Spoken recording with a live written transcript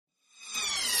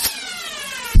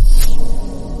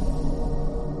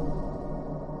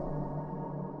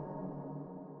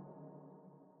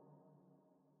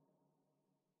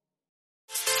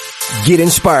Get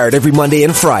inspired every Monday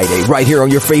and Friday right here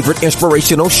on your favorite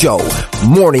inspirational show,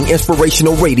 Morning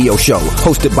Inspirational Radio Show,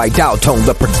 hosted by Dowtone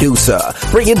the producer.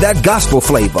 Bringing that gospel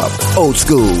flavor, old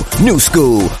school, new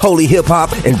school, holy hip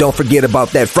hop, and don't forget about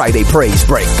that Friday praise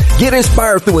break. Get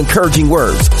inspired through encouraging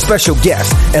words, special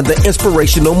guests, and the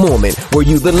inspirational moment where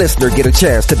you, the listener, get a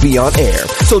chance to be on air.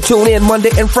 So tune in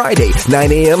Monday and Friday,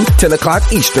 9 a.m., 10 o'clock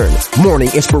Eastern, Morning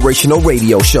Inspirational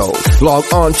Radio Show. Log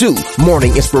on to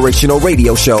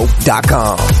morninginspirationalradioshow.com. I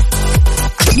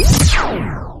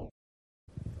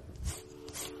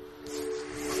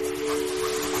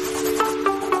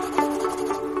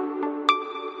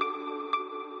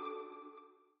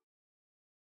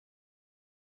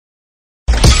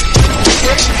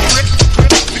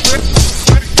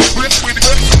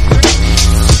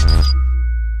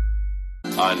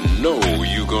know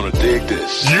you're gonna dig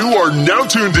this. You are now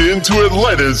tuned in to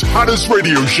Atlanta's hottest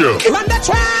radio show. Run the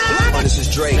track! This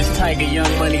is Drake. This Tiger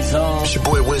Young Money's home. It's your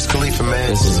boy Wiz Khalifa, man.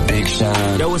 This is Big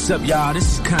Sean. Yo, what's up, y'all?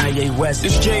 This is Kanye West.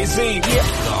 This Jay-Z. Yeah. The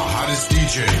hottest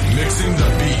DJ mixing the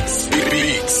beats.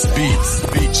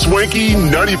 Swanky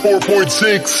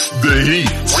 94.6, The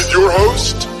Heat. With your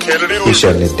host, Kennedy Lucas. He's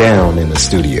shutting it down in the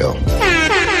studio.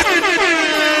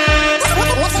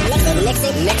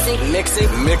 Mixing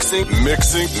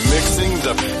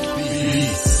the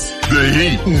beats. The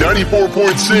Heat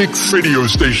 94.6 radio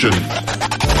station.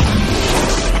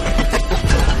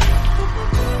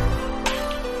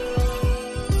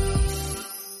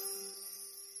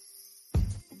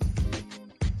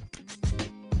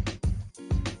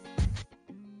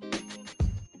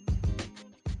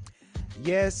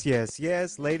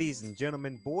 Yes, ladies and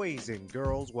gentlemen, boys and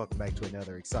girls, welcome back to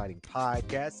another exciting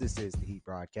podcast. This is the Heat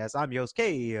Broadcast. I'm your host,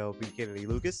 KLB Kennedy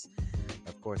Lucas.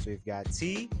 Of course, we've got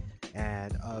T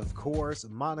and, of course,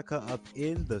 Monica up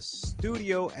in the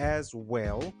studio as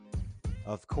well.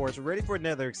 Of course, we're ready for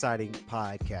another exciting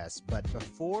podcast. But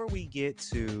before we get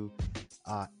to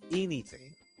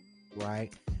anything,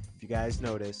 right, if you guys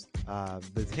noticed,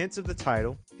 the hints of the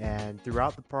title and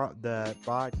throughout the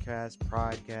podcast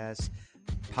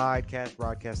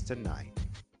tonight,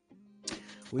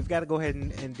 we've got to go ahead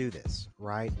and do this,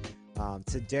 right?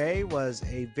 Today was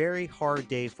a very hard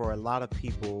day for a lot of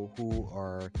people who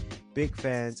are big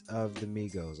fans of the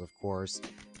Migos. Of course,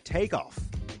 Takeoff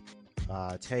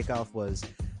was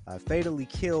fatally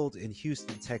killed in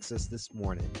Houston, Texas this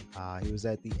morning. He was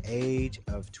at the age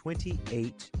of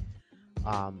 28.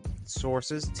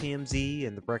 Sources, TMZ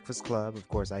and The Breakfast Club. Of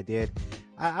course, I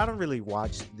don't really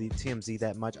watch the TMZ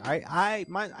that much. I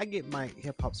get my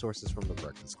hip hop sources from The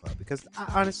Breakfast Club because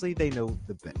honestly, they know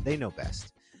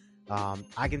best.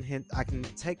 I can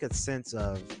take a sense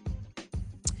of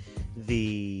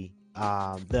the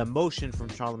emotion from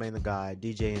Charlamagne the God,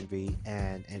 DJ Envy,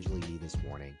 and Angela Yee this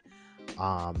morning.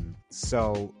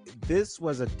 So this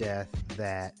was a death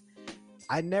that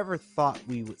I never thought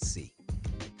we would see.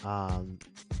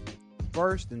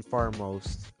 First and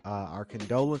foremost, our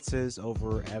condolences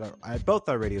over at both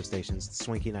our radio stations,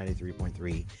 Swanky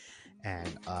 93.3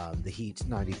 and the Heat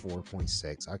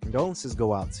 94.6. Our condolences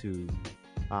go out to,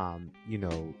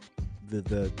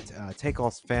 the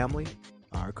Takeoff's family.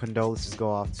 Our condolences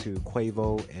go out to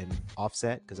Quavo and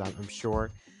Offset because I'm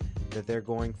sure that they're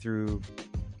going through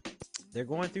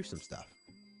some stuff,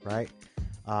 right?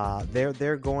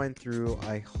 They're going through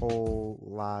a whole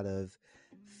lot of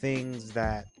things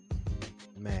that,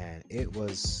 man, it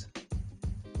was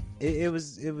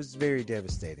very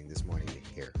devastating this morning to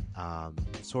hear.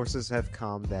 Sources have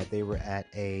come that they were at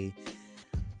a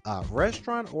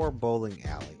restaurant or bowling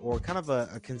alley or kind of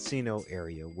a casino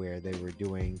area where they were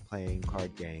playing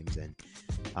card games, and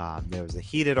there was a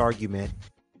heated argument,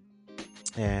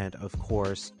 and of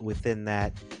course within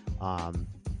that,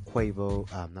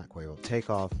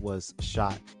 Takeoff was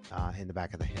shot in the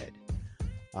back of the head.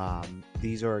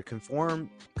 These are confirmed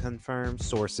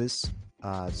sources.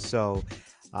 So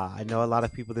I know a lot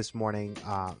of people this morning,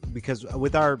 because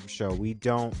with our show,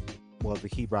 the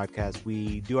Heat Broadcast,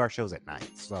 we do our shows at night.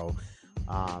 So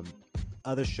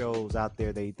other shows out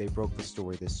there, they broke the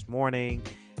story this morning,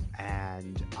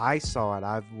 and I saw it.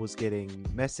 I was getting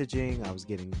messaging, I was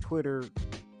getting Twitter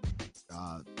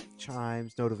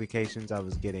chimes, notifications, I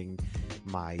was getting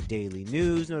my daily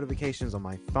news notifications on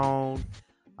my phone.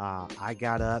 I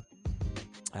got up,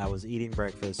 I was eating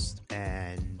breakfast,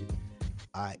 and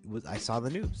I saw the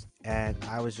news, and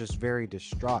I was just very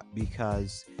distraught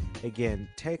because, again,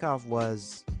 Takeoff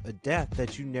was a death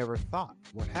that you never thought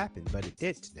would happen, but it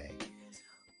did today.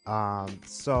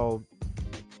 So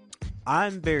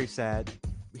I'm very sad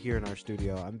here in our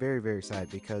studio. I'm very, very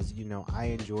sad because, I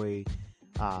enjoy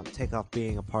Takeoff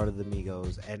being a part of the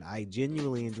Migos, and I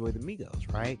genuinely enjoy the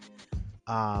Migos, right?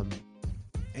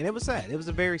 And it was sad. It was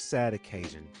a very sad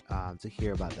occasion to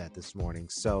hear about that this morning.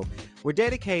 So we're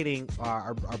dedicating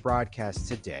our broadcast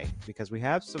today because we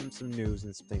have some news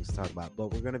and some things to talk about,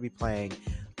 but we're going to be playing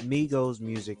Migos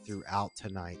music throughout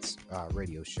tonight's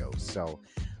radio show. So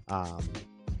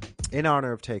in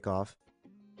honor of Takeoff,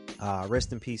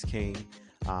 rest in peace, King.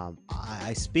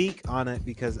 I speak on it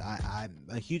because I'm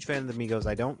a huge fan of the Migos.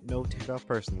 I don't know Takeoff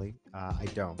personally. I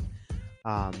don't.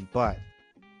 But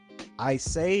I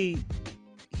say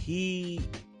he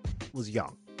was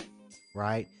young,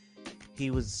 right? He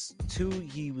was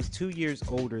 2 years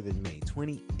older than me,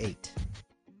 28.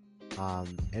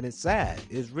 And it's sad.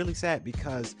 It's really sad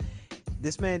because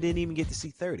this man didn't even get to see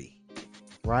 30,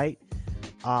 right?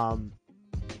 And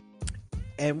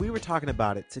we were talking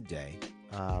about it today,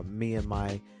 me and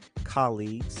my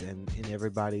colleagues and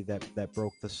everybody that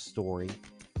broke the story,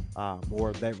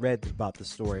 or that read about the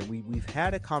story. We've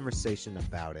had a conversation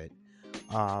about it.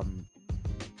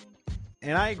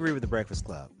 And I agree with the Breakfast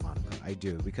Club, Monica. I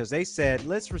do, because they said,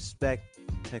 let's respect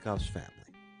Takeoff's family,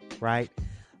 right?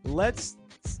 Let's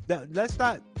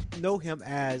not know him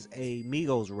as a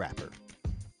Migos rapper,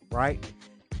 right?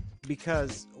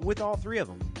 Because with all three of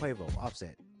them, Quavo,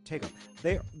 Offset, Takeoff,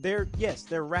 they're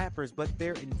rappers, but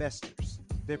they're investors,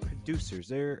 they're producers,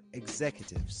 they're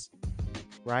executives,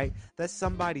 right? That's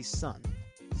somebody's son,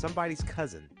 somebody's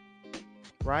cousin,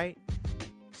 right?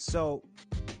 So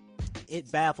it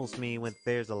baffles me when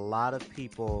there's a lot of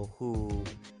people who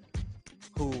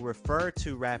refer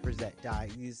to rappers that die.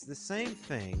 It's the same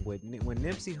thing when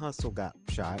Nipsey Hussle got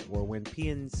shot, or when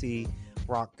PNB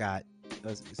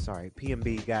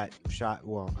got shot.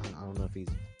 Well, I don't know if he's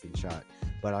been shot,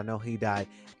 but I know he died.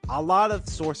 A lot of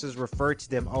sources refer to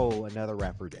them, oh, another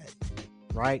rapper dead,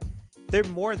 right? They're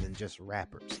more than just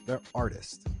rappers. They're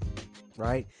artists,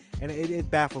 right? And it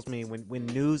baffles me when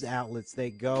news outlets, they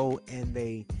go and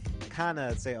they kind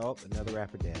of say, oh, another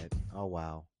rapper dead. Oh,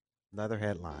 wow. Another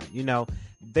headline. You know,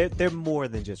 they're more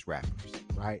than just rappers,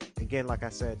 right? Again, like I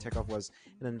said, Takeoff was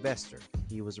an investor.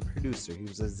 He was a producer. He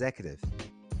was an executive,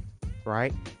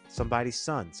 right? Somebody's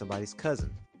son, somebody's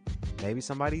cousin, maybe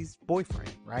somebody's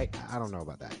boyfriend, right? I don't know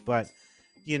about that. But,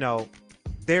 you know,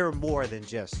 they're more than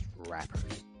just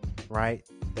rappers, right?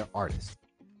 They're artists.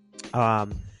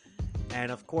 And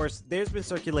of course, there's been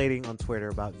circulating on Twitter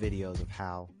about videos of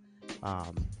how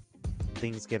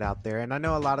things get out there. And I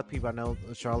know a lot of people, I know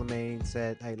Charlemagne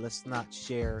said, hey, let's not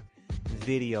share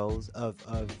videos of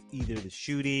either the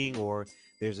shooting, or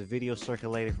there's a video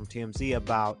circulating from TMZ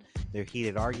about their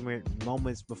heated argument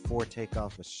moments before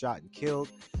Takeoff was shot and killed.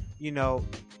 You know,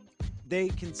 they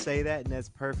can say that, and that's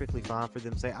perfectly fine for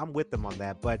them to say. I'm with them on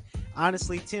that. But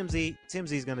honestly,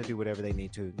 TMZ's going to do whatever they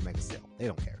need to make a sale. They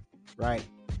don't care, right?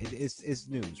 It's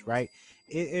news, right?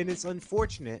 And it's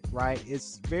unfortunate, right?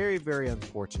 It's very, very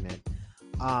unfortunate.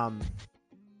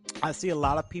 I see a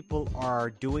lot of people are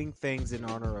doing things in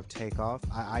honor of Takeoff.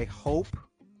 I hope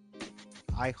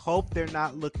they're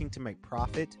not looking to make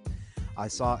profit. I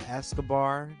saw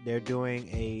Escobar, they're doing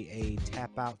a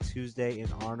Tap Out Tuesday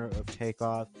in honor of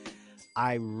Takeoff.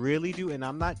 I really do, and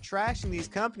I'm not trashing these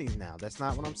companies now. That's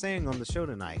not what I'm saying on the show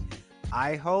tonight.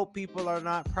 I hope people are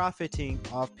not profiting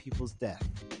off people's death,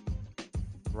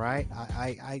 right?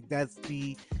 I that's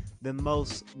the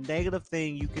most negative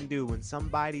thing you can do when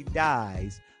somebody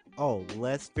dies. Oh,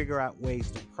 let's figure out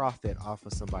ways to profit off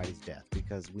of somebody's death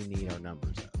because we need our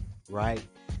numbers up, right?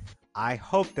 I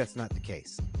hope that's not the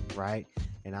case, right?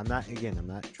 And I'm not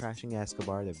trashing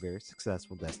Escobar. They're very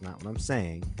successful. That's not what I'm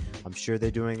saying. I'm sure they're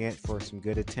doing it for some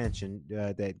good attention,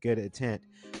 that good intent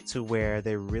to where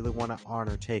they really want to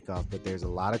honor Takeoff. But there's a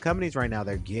lot of companies right now,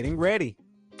 they're getting ready,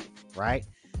 right?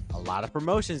 A lot of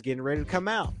promotions getting ready to come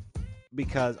out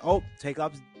because, oh,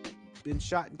 Takeoff's been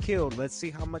shot and killed. Let's see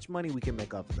how much money we can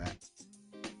make off of that.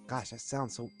 Gosh, that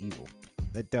sounds so evil.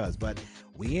 That does, but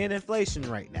we in inflation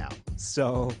right now.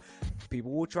 So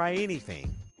people will try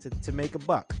anything to make a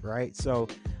buck, right? So,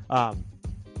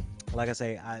 like I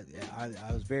say, I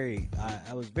was very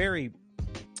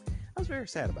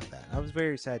sad about that. I was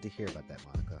very sad to hear about that,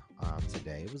 Monica,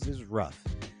 today. It was rough.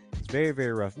 It's very,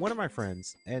 very rough. One of my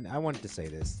friends, and I wanted to say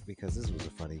this because this was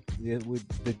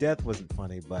the death wasn't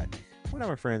funny, but one of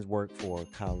my friends worked for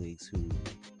colleagues who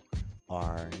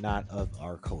are not of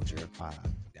our culture. I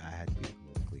had to be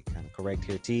politically kind of correct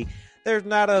here, T. They're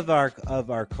not of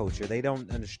our culture. They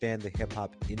don't understand the hip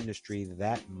hop industry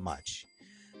that much.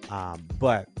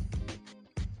 But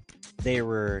they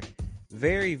were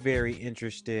very, very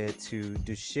interested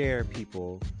to share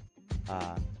people,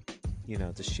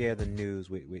 to share the news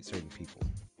with certain people,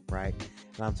 right?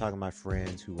 And I'm talking my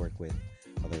friends who work with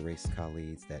other race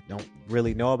colleagues that don't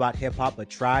really know about hip hop, but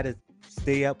try to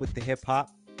stay up with the hip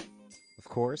hop. Of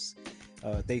course,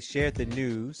 they shared the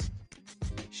news.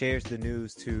 Shares the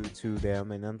news to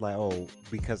them, and I'm like, oh,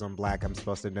 because I'm black, I'm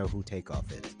supposed to know who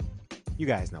Takeoff is. You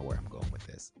guys know where I'm going with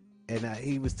this. And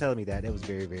he was telling me that. It was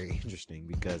very, very interesting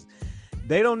because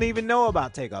they don't even know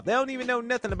about Takeoff. They don't even know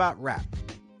nothing about rap.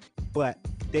 But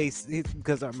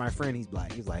because my friend, he's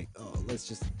black. He's like, oh, let's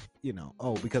just,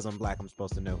 because I'm black, I'm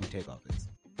supposed to know who Takeoff is.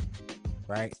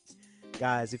 Right?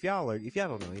 Guys, if y'all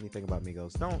don't know anything about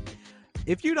Migos,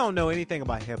 if you don't know anything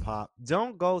about hip hop,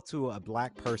 don't go to a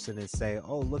black person and say,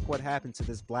 oh, look what happened to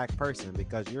this black person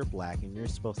because you're black and you're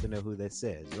supposed to know who this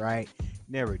is, right?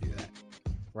 Never do that,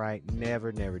 right?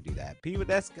 Never do that. People,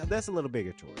 that's a little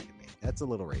bigatory to me. That's a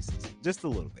little racist, just a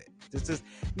little bit. Just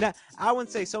now, I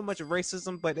wouldn't say so much of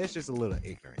racism, but it's just a little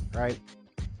ignorant, right?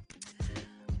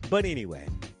 But anyway,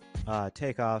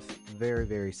 Takeoff, very,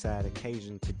 very sad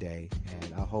occasion today,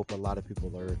 and I hope a lot of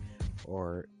people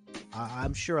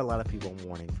I'm sure a lot of people are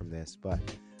mourning from this, but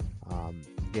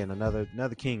again,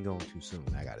 another king going too soon.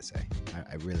 I gotta say,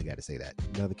 I really gotta say that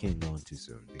another king going too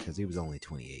soon because he was only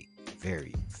 28,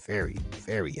 very, very,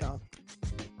 very young.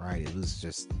 Right? It was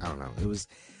just, I don't know. It was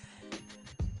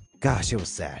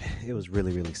sad. It was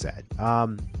really, really sad.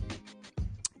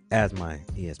 As my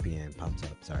ESPN pops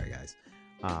up, sorry guys.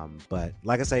 But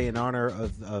like I say, in honor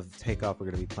of Takeoff, we're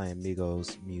gonna be playing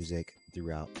Migos music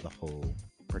throughout the whole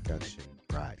production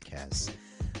broadcast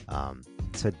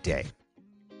today.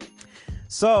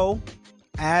 So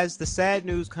as the sad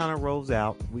news kind of rolls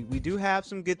out, we do have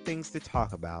some good things to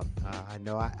talk about. I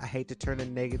know I hate to turn a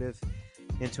negative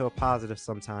into a positive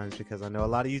sometimes because I know a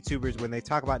lot of YouTubers, when they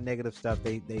talk about negative stuff,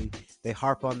 they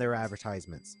harp on their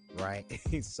advertisements, right?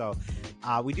 So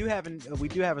we do have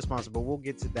a sponsor, but we'll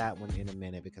get to that one in a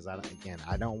minute because I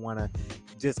don't want to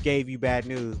just gave you bad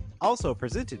news. Also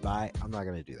presented by, I'm not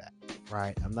going to do that,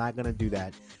 right? I'm not going to do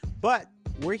that. But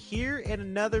we're here in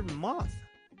another month.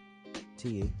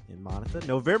 T and Monica.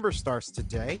 November starts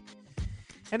today,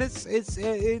 and it's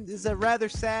a rather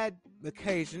sad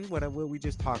occasion, what we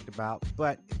just talked about.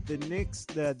 But there's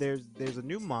a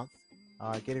new month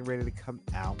getting ready to come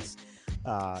out.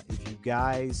 If you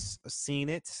guys seen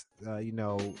it,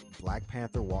 Black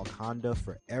Panther: Wakanda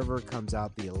Forever comes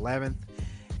out the 11th.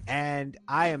 And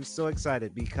I am so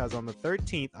excited because on the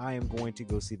 13th, I am going to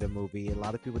go see the movie. A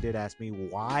lot of people did ask me,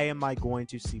 why am I going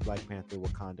to see Black Panther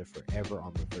Wakanda Forever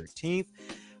on the 13th?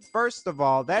 First of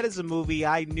all, that is a movie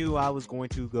I knew I was going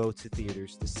to go to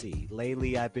theaters to see.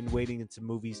 Lately, I've been waiting into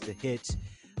movies to hit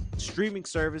streaming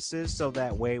services so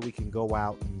that way we can go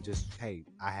out and just, hey,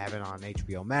 I have it on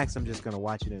HBO Max. I'm just going to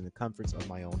watch it in the comforts of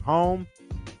my own home.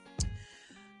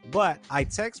 But I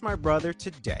text my brother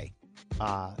today.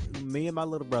 Me and my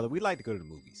little brother, we like to go to the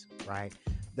movies, right?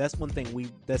 That's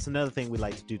another thing we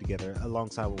like to do together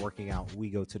alongside with working out.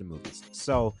 We go to the movies.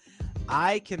 So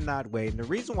I cannot wait. And the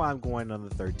reason why I'm going on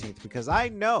the 13th, because I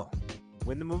know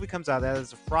when the movie comes out, that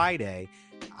is a Friday.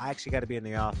 I actually got to be in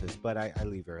the office, but I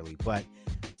leave early. But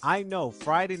I know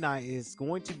Friday night is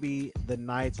going to be the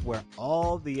nights where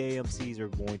all the AMCs are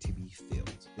going to be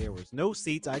filled. There was no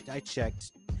seats. I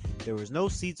checked. There was no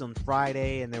seats on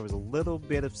Friday, and there was a little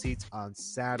bit of seats on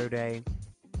Saturday.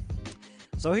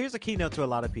 So here's a keynote to a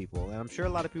lot of people, and I'm sure a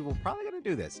lot of people are probably going to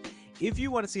do this. If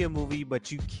you want to see a movie,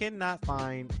 but you cannot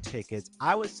find tickets,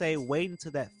 I would say wait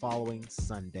until that following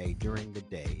Sunday during the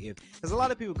day. Because a lot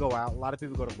of people go out, a lot of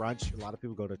people go to brunch, a lot of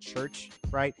people go to church,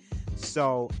 right?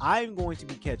 So I'm going to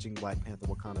be catching Black Panther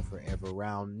Wakanda Forever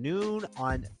around noon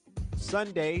on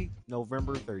Sunday,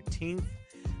 November 13th.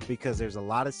 Because there's a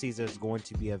lot of seats that's going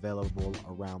to be available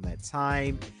around that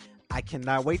time. I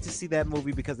cannot wait to see that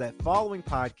movie because that following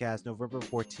podcast, November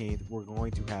 14th, we're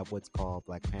going to have what's called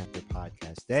Black Panther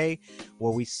Podcast Day,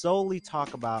 where we solely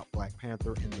talk about Black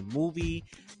Panther in the movie.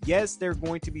 Yes, there are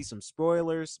going to be some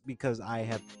spoilers because I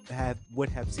would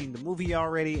have seen the movie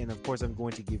already, and of course I'm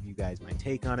going to give you guys my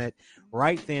take on it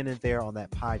right then and there on that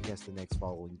podcast the next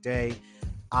following day.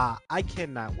 I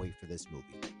cannot wait for this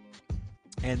movie.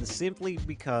 And simply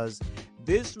because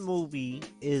this movie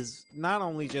is not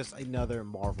only just another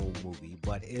Marvel movie,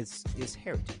 but it's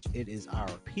heritage. It is our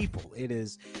people. It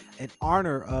is an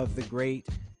honor of the great,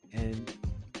 and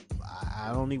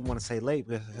I don't even want to say late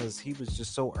because he was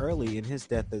just so early in his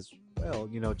death as well,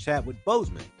 Chadwick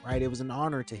Boseman, right? It was an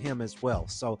honor to him as well.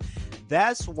 So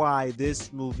that's why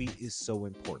this movie is so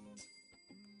important.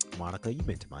 Monica, you've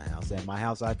been to my house. At my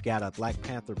house, I've got a Black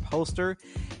Panther poster,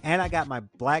 and I got my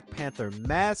Black Panther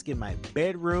mask in my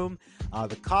bedroom.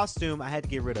 The costume, I had to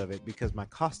get rid of it because my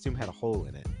costume had a hole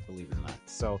in it, believe it or not.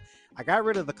 So I got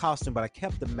rid of the costume, but I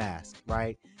kept the mask,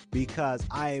 right? Because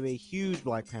I am a huge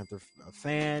Black Panther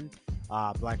fan.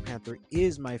 Black Panther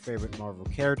is my favorite Marvel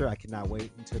character. I cannot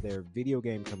wait until their video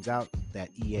game comes out that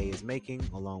EA is making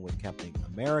along with Captain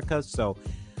America. So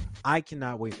I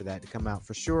cannot wait for that to come out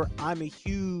for sure. I'm a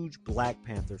huge Black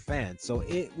Panther fan. So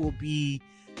it will be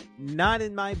not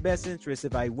in my best interest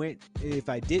if I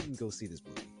didn't go see this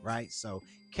movie, right? So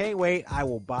can't wait. I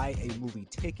will buy a movie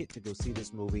ticket to go see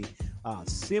this movie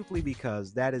simply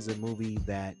because that is a movie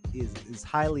that is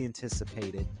highly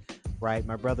anticipated, right?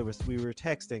 My brother we were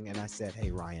texting and I said,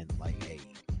 hey, Ryan, hey,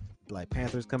 Black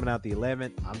Panther's coming out the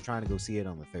 11th. I'm trying to go see it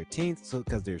on the 13th. So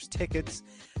because there's tickets,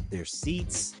 there's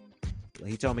seats.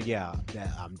 He told me, yeah,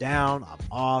 that I'm down, I'm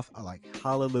off. I'm like,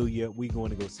 hallelujah. We're going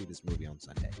to go see this movie on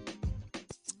Sunday.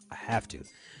 I have to.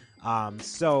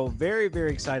 So very,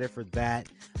 very excited for that.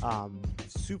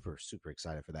 Super, super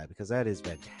excited for that because that is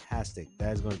fantastic.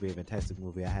 That is going to be a fantastic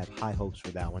movie. I have high hopes for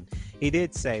that one. He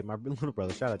did say, my little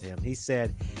brother, shout out to him. He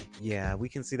said, yeah, we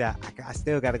can see that. I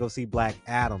still got to go see Black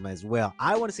Adam as well.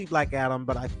 I want to see Black Adam,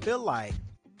 but I feel like,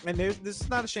 and this is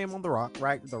not a shame on The Rock,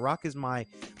 right? The Rock is my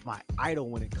idol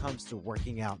when it comes to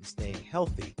working out and staying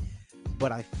healthy.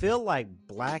 But I feel like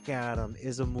Black Adam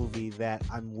is a movie that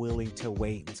I'm willing to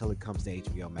wait until it comes to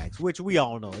HBO Max, which we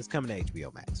all know is coming to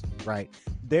HBO Max, right?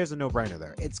 There's a no-brainer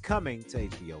there. It's coming to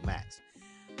HBO Max.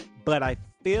 But I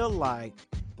feel like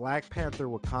Black Panther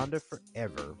Wakanda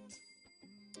Forever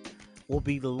will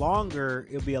be longer.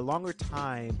 It'll be a longer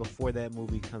time before that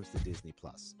movie comes to Disney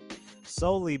Plus.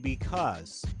 Solely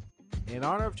because, in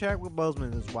honor of Chadwick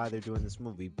Boseman, is why they're doing this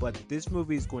movie. But this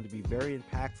movie is going to be very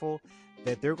impactful,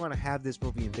 that they're going to have this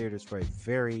movie in theaters for a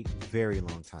very, very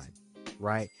long time,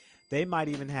 right? They might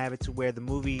even have it to where the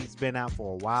movie's been out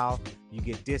for a while. You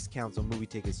get discounts on movie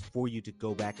tickets for you to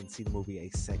go back and see the movie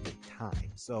a second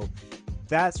time. So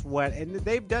that's what, and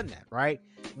they've done that, right?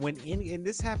 And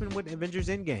this happened with Avengers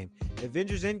Endgame.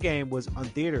 Avengers Endgame was on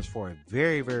theaters for a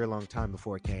very, very long time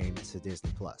before it came to Disney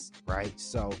Plus, right?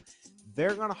 So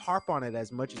they're going to harp on it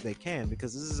as much as they can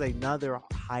because this is another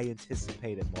high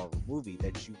anticipated Marvel movie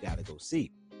that you got to go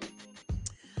see.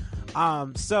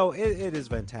 So it is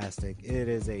fantastic. It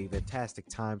is a fantastic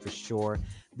time for sure.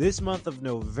 This month of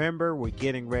November, we're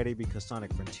getting ready because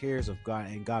Sonic Frontiers of God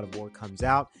and God of War comes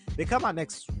out. They come out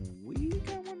next week,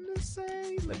 I want to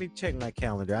say. Let me check my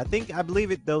calendar. I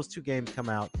believe those two games come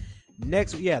out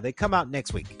next. Yeah, they come out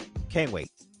next week. Can't wait.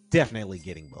 Definitely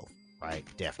getting both, right?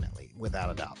 Definitely, without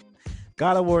a doubt.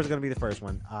 God of War is going to be the first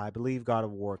one. I believe God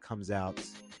of War comes out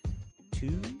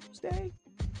Tuesday.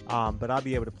 But I'll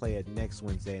be able to play it next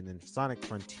Wednesday. And then Sonic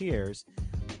Frontiers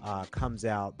comes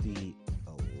out the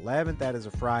 11th. That is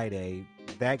a Friday.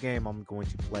 That game I'm going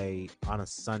to play on a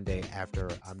Sunday after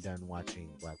I'm done watching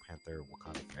Black Panther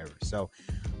Wakanda Forever. So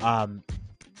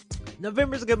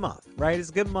November's a good month, right? It's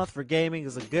a good month for gaming.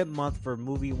 It's a good month for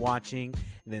movie watching.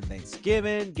 And then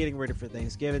Thanksgiving, getting ready for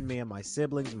Thanksgiving. Me and my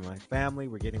siblings and my family,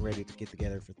 we're getting ready to get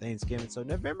together for Thanksgiving. So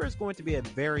November is going to be a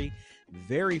very,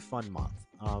 very fun month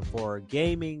for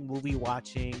gaming, movie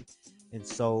watching, and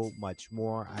so much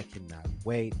more. I cannot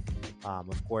wait.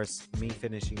 Of course, me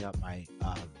finishing up my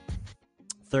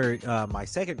my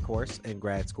second course in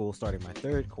grad school, starting my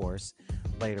third course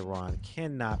later on.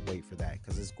 Cannot wait for that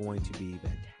because it's going to be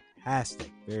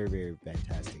fantastic. Very, very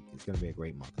fantastic. It's going to be a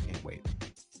great month. I can't wait.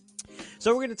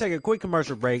 So we're going to take a quick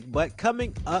commercial break, but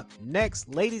coming up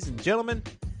next, ladies and gentlemen,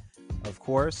 of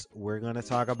course, we're going to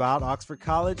talk about Oxford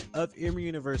College of Emory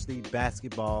University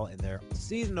basketball and their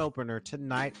season opener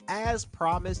tonight. As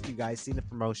promised, you guys seen the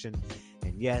promotion,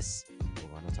 and yes,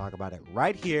 we're going to talk about it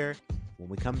right here when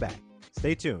we come back.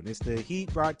 Stay tuned. It's the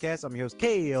Heat broadcast. I'm your host,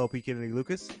 KLP Kennedy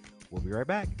Lucas. We'll be right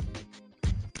back.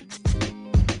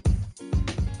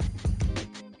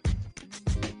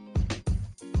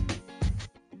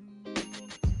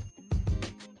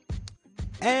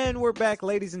 And we're back,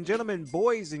 ladies and gentlemen,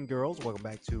 boys and girls. Welcome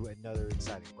back to another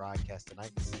exciting broadcast tonight.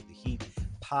 This is the Heat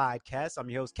Podcast. I'm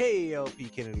your host,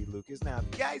 KLP Kennedy Lucas. Now, if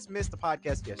you guys missed the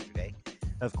podcast yesterday,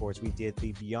 of course, we did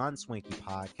the Beyond Swanky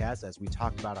podcast as we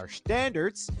talked about our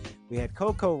standards. We had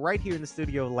Coco right here in the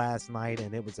studio last night,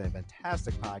 and it was a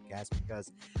fantastic podcast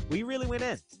because we really went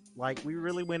in. We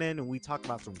really went in and we talked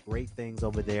about some great things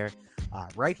over there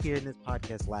right here in this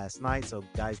podcast last night. So,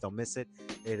 guys, don't miss it.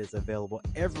 It is available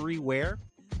everywhere.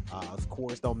 Of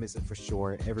course, don't miss it for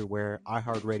sure. Everywhere,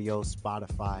 iHeartRadio,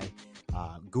 Spotify,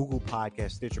 Google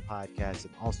Podcasts, Stitcher Podcasts,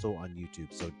 and also on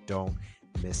YouTube. So don't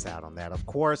miss out on that. Of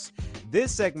course,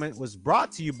 this segment was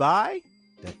brought to you by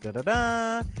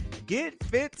Get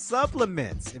Fit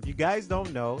Supplements. If you guys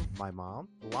don't know, my mom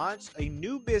launched a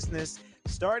new business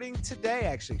starting today.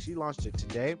 Actually, she launched it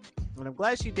today, and I'm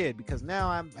glad she did, because now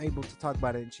I'm able to talk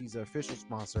about it, and she's an official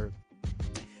sponsor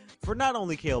for not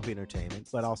only KLP Entertainment,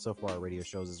 but also for our radio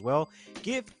shows as well.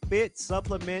 Get Fit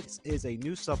Supplements is a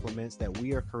new supplements that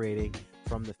we are creating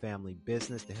from the family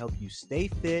business to help you stay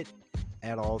fit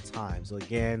at all times. So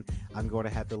again, I'm going to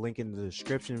have the link in the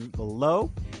description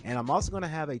below, and I'm also going to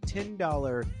have a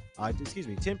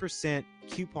 $10%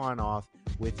 coupon off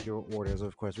with your orders.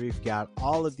 Of course, we've got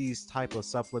all of these type of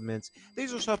supplements.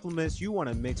 These are supplements you want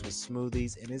to mix with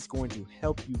smoothies, and it's going to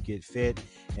help you get fit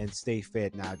and stay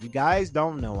fit. Now, if you guys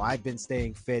don't know, I've been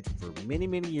staying fit for many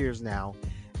years now,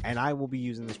 and I will be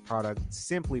using this product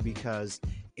simply because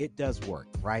it does work,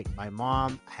 right? My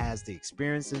mom has the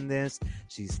experience in this.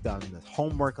 She's done the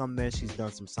homework on this. She's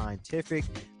done some scientific.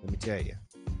 Let me tell you,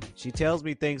 she tells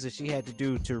me things that she had to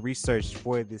do to research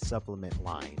for this supplement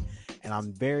line. And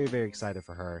I'm very excited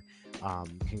for her.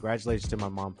 Congratulations to my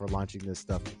mom for launching this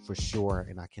stuff for sure.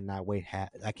 And I cannot wait.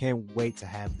 I can't wait to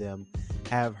have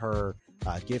her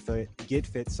Get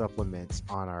Fit supplements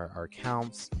on our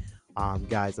accounts.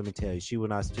 Guys, let me tell you, she will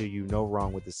not steer you no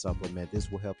wrong with this supplement.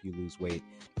 This will help you lose weight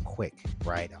quick,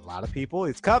 right? A lot of people,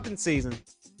 it's cuffing season,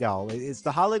 y'all. It's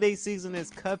the holiday season,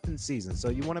 it's cuffing season. So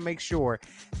you want to make sure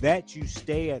that you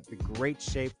stay at the great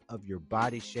shape of your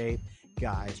body shape.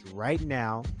 Guys, right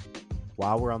now,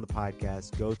 while we're on the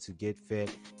podcast, go to Get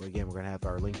Fit. Again, we're going to have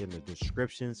our link in the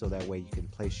description, so that way you can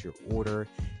place your order.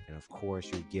 And of course,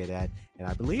 you'll get it. And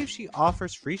I believe she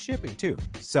offers free shipping too.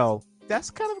 So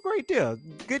that's kind of a great deal.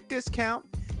 Good discount,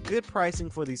 good pricing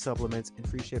for these supplements, and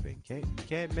free shipping. You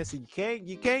can't miss it.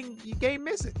 You can't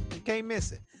miss it. You can't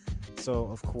miss it. So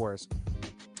of course,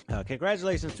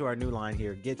 congratulations to our new line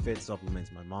here, Get Fit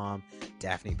Supplements. My mom,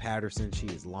 Daphne Patterson, she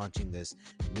is launching this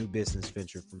new business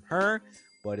venture from her,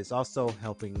 but it's also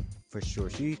helping for sure.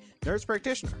 She nurse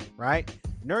practitioner, right?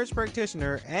 Nurse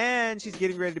practitioner, and she's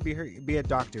getting ready to be a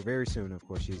doctor very soon. Of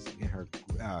course, she's in her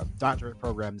doctorate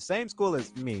program, the same school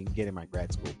as me, getting my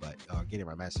grad school, but getting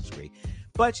my master's degree.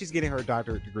 But she's getting her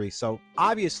doctorate degree, so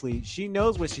obviously she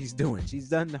knows what she's doing. She's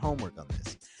done the homework on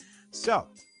this. So,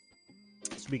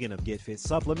 speaking of Get Fit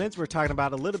Supplements, we're talking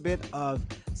about a little bit of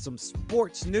some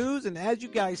sports news, and as you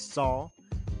guys saw,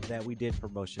 that we did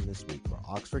promotion this week for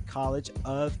Oxford College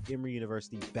of Emory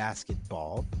University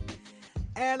basketball.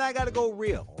 And I got to go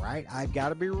real, right? I got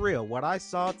to be real. What I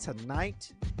saw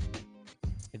tonight,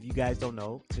 if you guys don't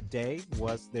know, today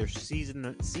was their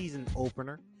season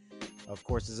opener. Of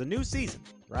course, it's a new season,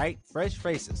 right? Fresh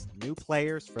faces, new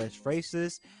players, fresh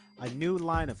faces, a new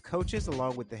line of coaches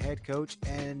along with the head coach,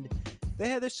 and they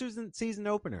had their season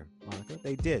opener, Monica.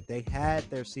 They did. They had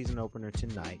their season opener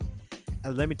tonight.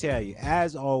 And let me tell you,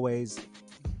 as always,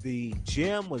 the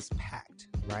gym was packed,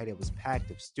 right? It was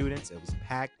packed of students. It was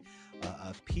packed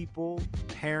of people,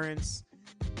 parents,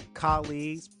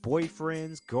 colleagues,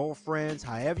 boyfriends, girlfriends,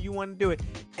 however you want to do it.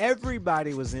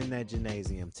 Everybody was in that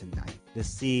gymnasium tonight to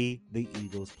see the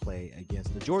Eagles play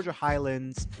against the Georgia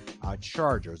Highlands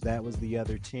Chargers. That was the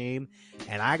other team.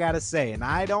 And I got to say, and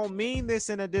I don't mean this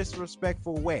in a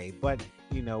disrespectful way, but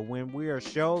you know, when we are a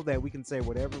show that we can say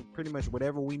pretty much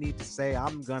whatever we need to say,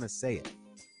 I'm going to say it.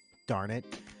 Darn it.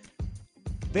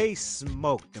 They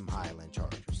smoked them Highland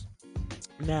Chargers.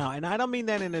 Now, and I don't mean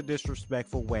that in a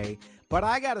disrespectful way, but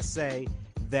I got to say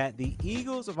that the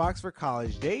Eagles of Oxford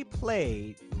College, they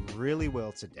played really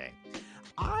well today.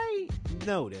 I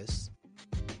noticed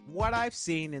what I've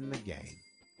seen in the game.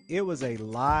 It was a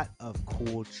lot of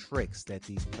cool tricks that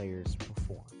these players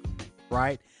performed,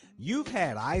 right? You've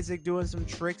had Isaac doing some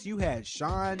tricks. You had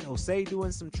Sean Osei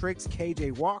doing some tricks.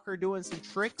 KJ Walker doing some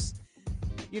tricks.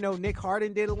 You know, Nick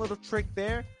Harden did a little trick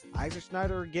there. Isaac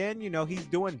Schneider again, you know, he's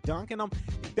dunking them.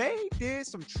 They did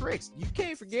some tricks. You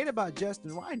can't forget about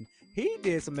Justin Wyden. He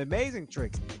did some amazing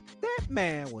tricks. That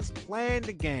man was playing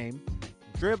the game,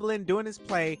 dribbling, doing his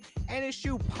play, and his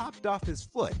shoe popped off his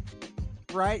foot,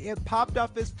 right? It popped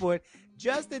off his foot.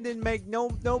 Justin didn't make no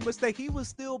mistake. He was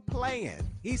still playing.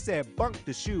 He said, bunk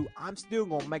the shoe. I'm still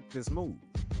going to make this move.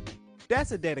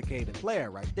 That's a dedicated player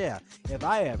right there, if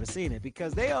I ever seen it,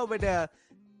 because they over there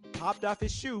popped off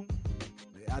his shoe.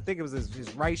 I think it was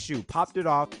his right shoe. Popped it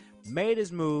off, made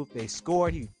his move. They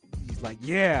scored. He's like,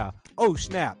 yeah. Oh,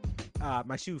 snap.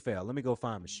 My shoe fell. Let me go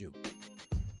find my shoe.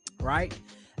 Right?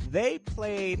 They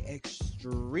played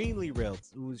extremely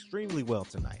well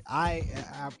tonight. I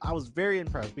was very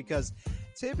impressed because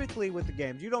typically with the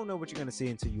games, you don't know what you're going to see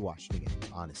until you watch the game,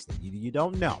 honestly. You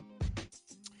don't know.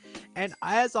 And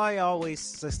as I always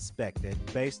suspected,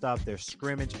 based off their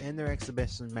scrimmage and their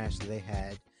exhibition match that they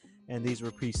had, and these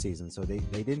were preseason, so they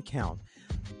didn't count.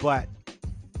 But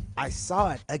I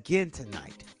saw it again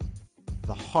tonight.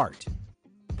 The heart,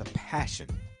 the passion,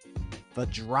 the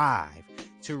drive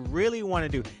to really want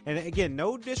to do. And again,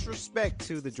 no disrespect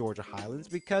to the Georgia Highlands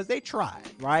because they tried,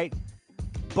 right?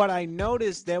 But I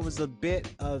noticed there was a bit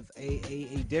of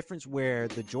a difference where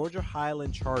the Georgia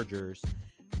Highland Chargers,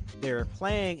 they were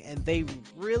playing and they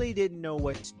really didn't know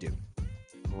what to do,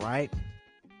 right?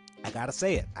 I got to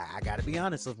say it. I got to be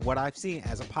honest with what I've seen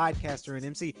as a podcaster and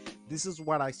MC. This is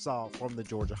what I saw from the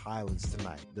Georgia Highlands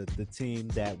tonight, the team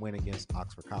that went against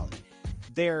Oxford College.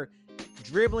 They're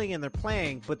dribbling and they're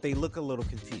playing, but they look a little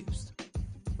confused,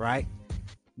 right?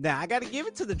 Now, I got to give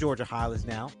it to the Georgia Highlands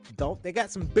now. They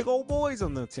got some big old boys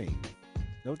on the team.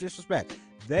 No disrespect.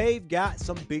 They've got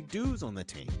some big dudes on the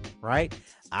team, right?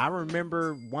 I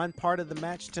remember one part of the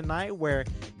match tonight where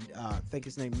I think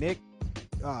his name Nick,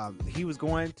 he was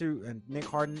going through, and Nick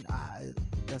Harden,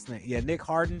 that's the name. Yeah, Nick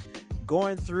Harden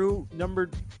going through number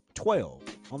 12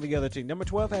 on the other team. Number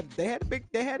 12 had a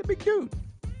big dude.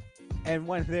 And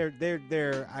when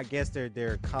their I guess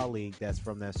their colleague that's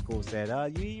from that school said,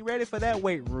 you ain't ready for that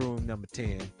weight room, number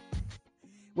 10.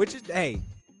 Which is hey,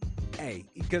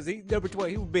 because he number 12,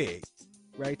 he was big.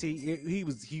 Right, he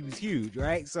was huge,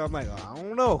 right? So I'm like, I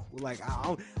don't know. Like,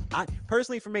 I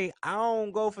personally, for me, I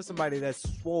don't go for somebody that's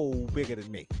swole bigger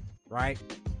than me, right?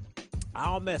 I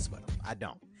don't mess with them. I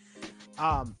don't.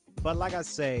 But like I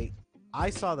say, I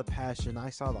saw the passion, I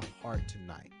saw the heart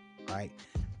tonight, right?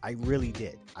 I really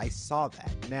did. I saw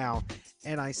that. Now,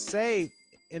 and I say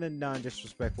in a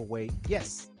non-disrespectful way,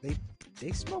 yes,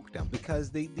 they smoked them because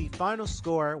the final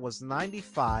score was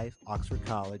 95 Oxford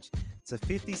College to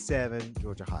 57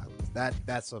 Georgia Highlands.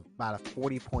 That's about a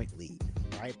 40-point lead,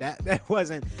 right? That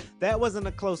wasn't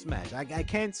a close match. I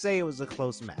can't say it was a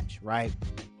close match, right?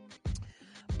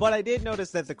 But I did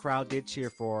notice that the crowd did cheer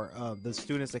for the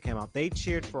students that came out. They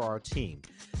cheered for our team,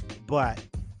 but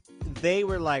they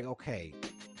were like, okay,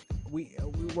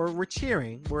 we're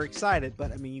cheering, we're excited,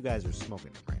 but I mean, you guys are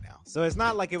smoking them right now. So it's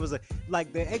not like it was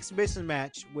like the exhibition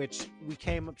match, which we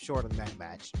came up short on that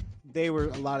match. There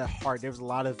was a lot of heart. There was a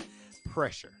lot of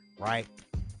pressure, right?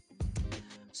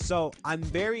 So I'm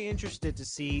very interested to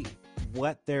see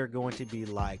what they're going to be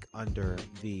like under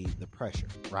the pressure,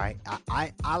 right?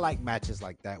 I like matches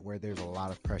like that where there's a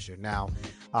lot of pressure. Now,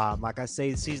 like I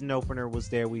say, the season opener was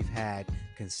there. We've had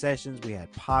concessions, we had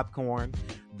popcorn.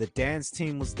 The dance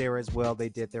team was there as well. They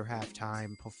did their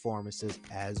halftime performances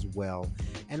as well,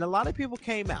 and a lot of people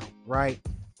came out, right?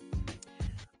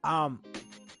 Like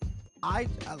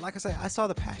I said, I saw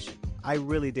the passion. I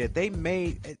really did. They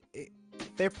made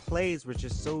their plays were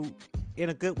just so, in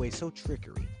a good way, so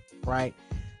trickery, right?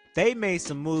 They made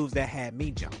some moves that had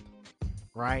me jump,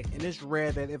 right? And it's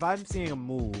rare that if I'm seeing a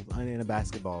move in a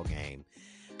basketball game,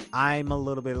 I'm a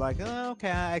little bit like, oh, okay,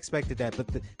 I expected that. But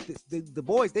the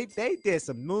boys, they did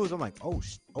some moves. I'm like, oh,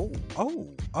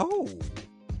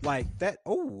 like that.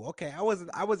 Oh, okay. I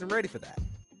wasn't ready for that,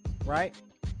 right?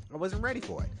 I wasn't ready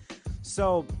for it.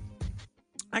 So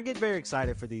I get very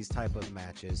excited for these type of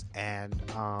matches, and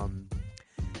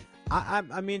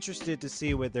I'm interested to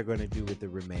see what they're going to do with the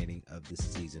remaining of this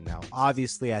season. Now,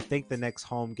 obviously, I think the next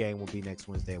home game will be next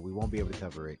Wednesday. We won't be able to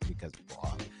cover it because of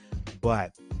Raw,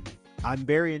 but I'm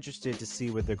very interested to see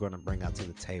what they're going to bring out to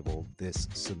the table this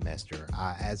semester.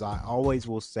 As I always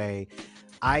will say,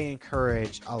 I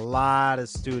encourage a lot of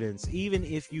students, even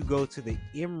if you go to the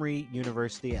Emory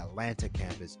University Atlanta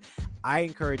campus, I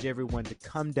encourage everyone to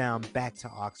come down back to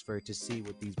Oxford to see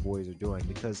what these boys are doing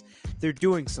because they're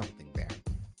doing something there,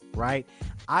 right?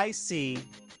 I see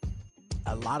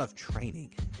a lot of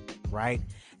training, right?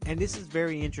 And this is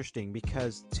very interesting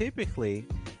because typically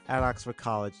at Oxford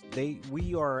College,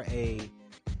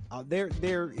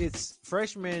 it's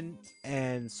freshman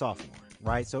and sophomore,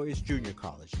 right? So it's junior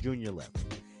college, junior level.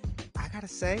 I gotta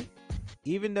say,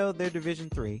 even though they're Division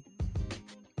III,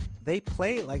 they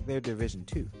play like they're Division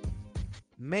II,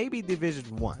 maybe Division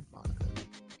I, Monica.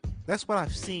 That's what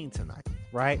I've seen tonight,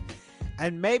 right?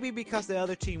 And maybe because the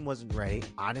other team wasn't ready.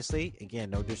 Honestly,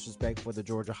 again, no disrespect for the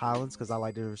Georgia Highlands because I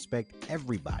like to respect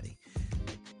everybody.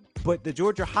 But the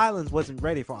Georgia Highlands wasn't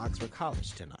ready for Oxford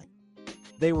College tonight.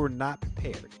 They were not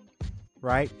prepared,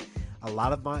 right? A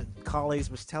lot of my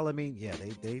colleagues was telling me, yeah,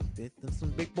 they're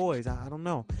some big boys. I don't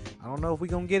know. I don't know if we're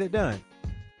going to get it done.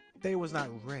 They was not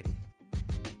ready.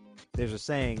 There's a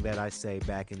saying that I say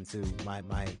back into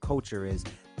my culture is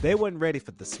they wasn't ready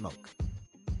for the smoke.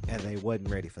 And they wasn't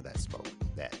ready for that smoke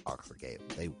that Oxford gave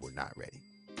them. They were not ready,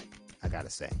 I gotta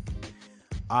say.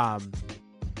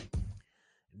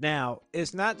 Now,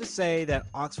 it's not to say that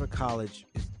Oxford College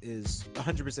is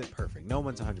 100% perfect. No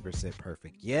one's 100%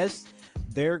 perfect. Yes,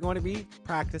 they're going to be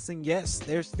practicing. Yes,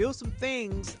 there's still some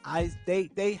things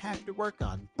they have to work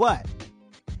on. But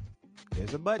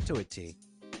there's a but to it, T.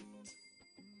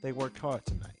 They worked hard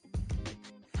tonight.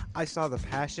 I saw the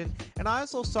passion, and I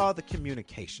also saw the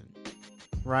communication,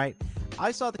 right?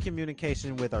 I saw the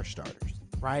communication with our starters,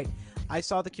 right? I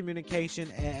saw the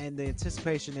communication and the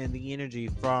anticipation and the energy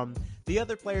from the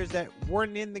other players that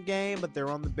weren't in the game, but they're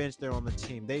on the bench, they're on the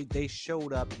team. They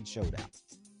showed up and showed out,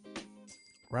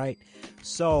 right?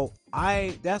 So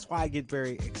that's why I get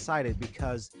very excited,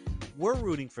 because we're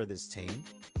rooting for this team,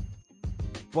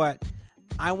 but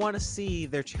I want to see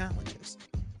their challenges,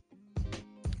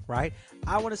 right?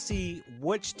 I want to see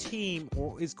which team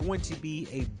is going to be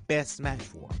a best match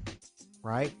for them,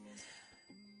 right?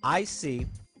 I see,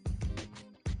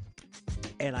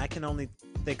 and I can only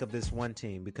think of this one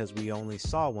team because we only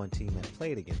saw one team that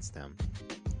played against them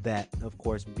that, of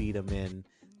course, beat them in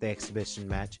the exhibition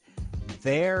match.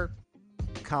 Their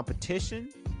competition,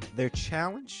 their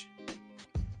challenge,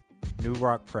 New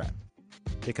Rock Prep.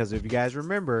 Because if you guys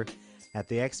remember, at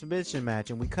the exhibition match,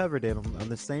 and we covered it on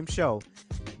the same show,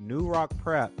 New Rock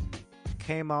Prep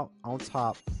came out on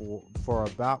top for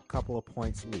about a couple of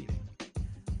points leading.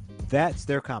 That's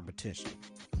their competition.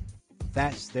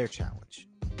 That's their challenge.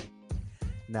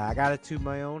 Now, I got to toot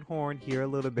my own horn here a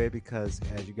little bit because,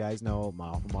 as you guys know, my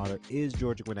alma mater is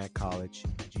Georgia Gwinnett College,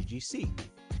 GGC.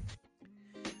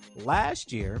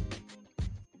 Last year,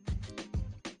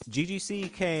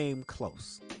 GGC came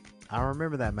close. I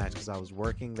remember that match because I was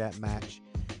working that match,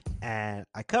 and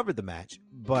I covered the match,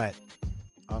 but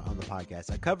on the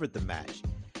podcast, I covered the match.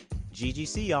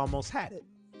 GGC almost had it.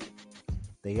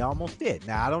 They almost did.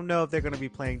 Now, I don't know if they're going to be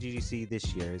playing GGC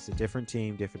this year. It's a different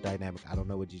team, different dynamic. I don't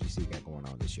know what GGC got going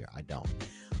on this year. I don't.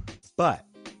 But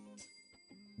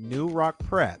New Rock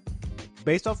Prep,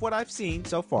 based off what I've seen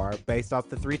so far, based off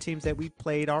the 3 teams that we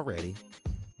played already,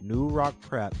 New Rock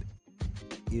Prep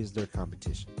is their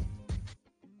competition.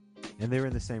 And they're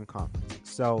in the same conference.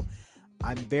 So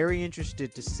I'm very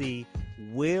interested to see,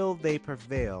 will they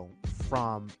prevail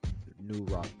from New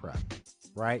Rock Prep,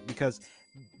 right? Because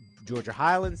Georgia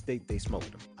Highlands, they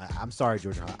smoked them. I'm sorry,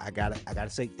 Georgia. I gotta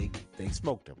say they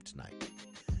smoked them tonight.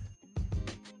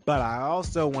 But I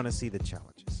also want to see the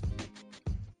challenges.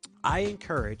 I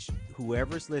encourage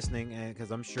whoever's listening, and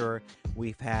because I'm sure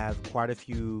we've had quite a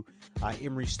few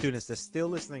Emory students that's still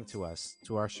listening to us,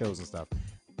 to our shows and stuff.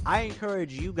 I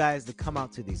encourage you guys to come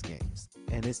out to these games.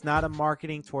 And it's not a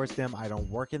marketing towards them. I don't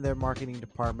work in their marketing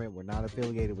department. We're not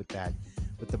affiliated with that,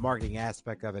 with the marketing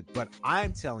aspect of it. But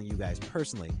I'm telling you guys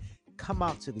personally, come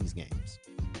out to these games.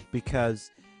 Because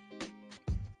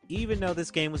even though this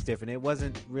game was different, it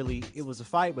wasn't really, it was a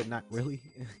fight, but not really.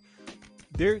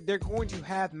 They're going to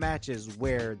have matches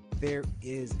where there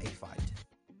is a fight.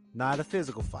 Not a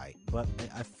physical fight, but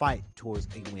a fight towards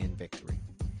a win victory.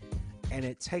 And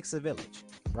it takes a village,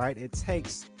 right? It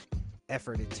takes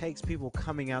effort. It takes people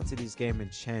coming out to these games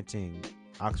and chanting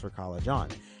Oxford College on.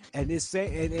 And this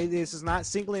is not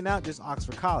singling out just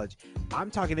Oxford College.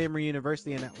 I'm talking Emory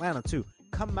University in Atlanta too.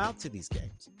 Come out to these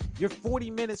games. You're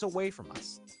 40 minutes away from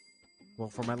us. Well,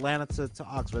 from Atlanta to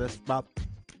Oxford, that's about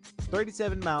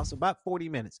 37 miles, about 40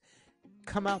 minutes.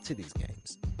 Come out to these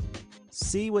games.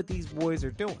 See what these boys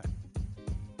are doing.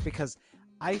 Because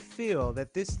I feel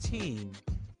that this team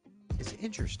is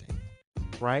interesting,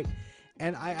 right?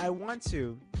 And I want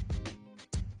to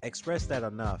express that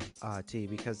enough, T,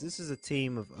 because this is a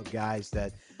team of guys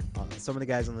that some of the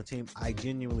guys on the team I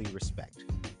genuinely respect.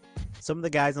 Some of the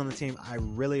guys on the team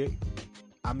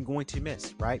I'm going to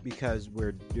miss, right? Because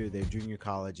they're junior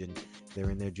college and they're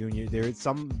in their junior. There's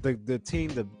the team,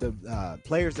 the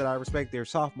players that I respect, they're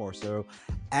sophomores. So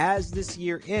as this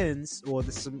year ends, or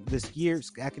this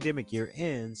year's academic year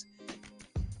ends,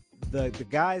 the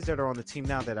guys that are on the team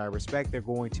now that I respect, they're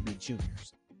going to be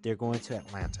juniors. They're going to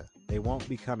Atlanta. They won't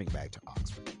be coming back to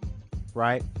Oxford,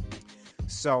 right?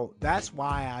 So that's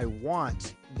why I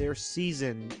want their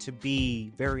season to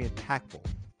be very impactful,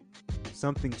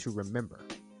 something to remember.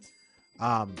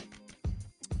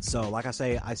 So like I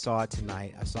say, I saw it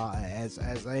tonight. I saw it as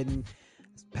in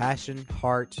passion,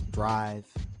 heart, drive,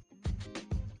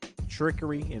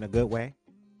 trickery in a good way.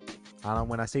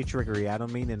 When I say trickery, I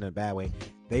don't mean in a bad way.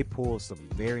 They pulled some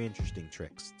very interesting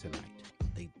tricks tonight.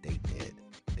 They did.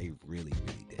 They really,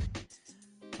 really did.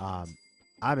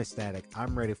 I'm ecstatic.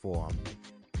 I'm ready for them.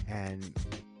 And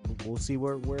we'll see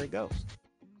where it goes,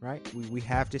 right? We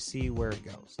have to see where it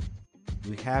goes.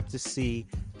 We have to see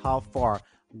how far,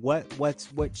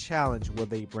 what challenge will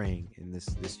they bring in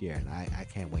this year. And I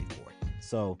can't wait for it.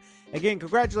 So, again,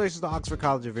 congratulations to Oxford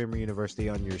College of Emory University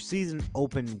on your season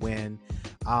open win.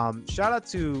 Shout out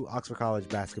to Oxford College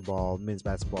basketball, men's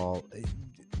basketball,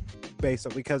 based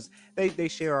on, because they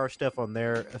share our stuff on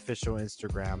their official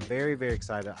Instagram. Very, very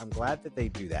excited. I'm glad that they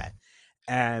do that.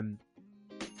 And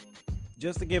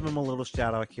just to give them a little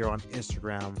shout out here on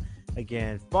Instagram,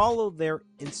 again, follow their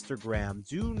Instagram.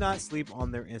 Do not sleep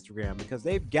on their Instagram because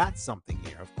they've got something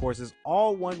here. Of course, it's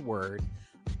all one word.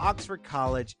 Oxford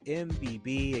College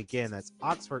MBB. Again, that's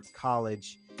Oxford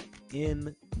College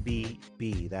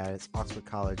MBB. That is Oxford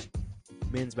College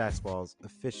men's basketball's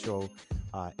official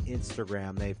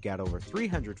Instagram. They've got over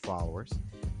 300 followers.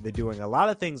 They're doing a lot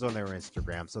of things on their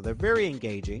Instagram, so they're very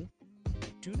engaging.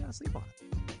 Do not sleep on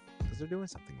it because they're doing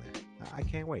something there. I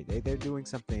can't wait. They're doing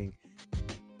something.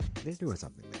 They're doing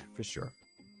something there for sure.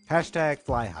 Hashtag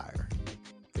fly higher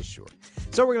for sure.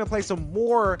 So we're going to play some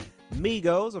more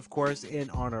Migos, of course, in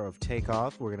honor of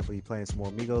Takeoff. We're going to be playing some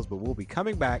more Migos, but we'll be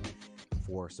coming back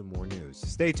for some more news.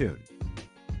 Stay tuned.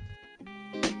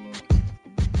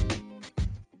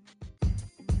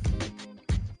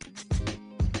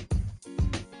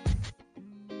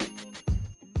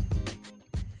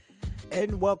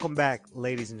 And welcome back,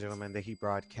 ladies and gentlemen, the Heat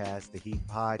Broadcast, the Heat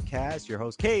Podcast. Your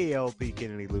host, KLP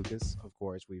Kennedy Lucas. Of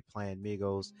course, we playing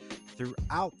Migos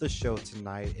throughout the show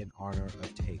tonight in honor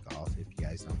of Takeoff. If you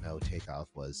guys don't know, Takeoff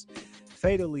was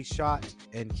fatally shot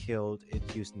and killed in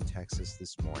Houston, Texas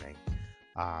this morning.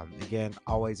 Again,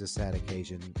 always a sad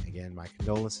occasion. Again, my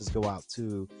condolences go out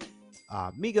to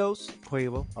Migos,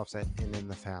 Quavo, Offset, and then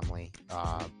the family.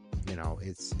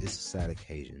 It's a sad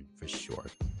occasion for sure.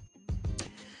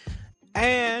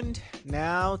 And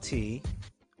now, T,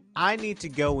 I need to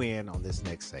go in on this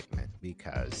next segment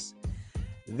because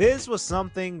this was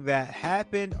something that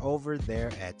happened over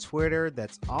there at Twitter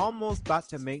that's almost about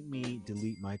to make me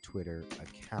delete my Twitter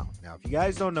account. Now, if you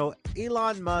guys don't know,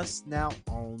 Elon Musk now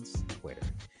owns Twitter.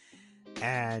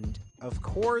 And, of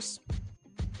course,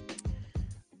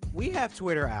 we have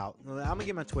Twitter out. I'm going to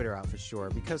get my Twitter out for sure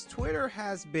because Twitter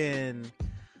has been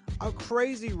a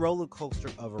crazy roller coaster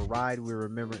of a ride. We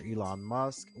remember Elon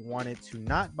Musk wanted to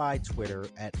not buy Twitter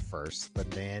at first, but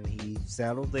then he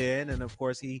settled in, and of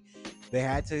course he's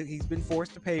been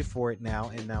forced to pay for it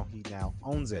now, and now he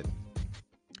owns it.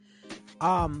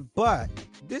 But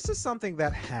this is something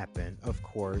that happened, of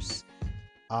course.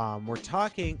 We're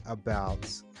talking about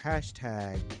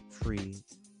hashtag free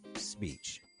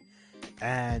speech.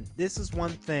 And this is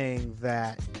one thing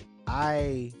that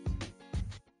I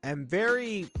am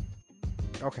very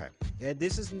okay. Yeah,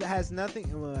 has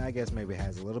nothing. Well, I guess maybe it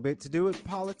has a little bit to do with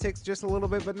politics, just a little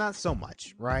bit, but not so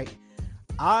much, right?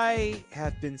 I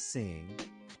have been seeing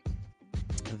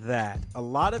that a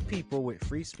lot of people with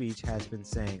free speech has been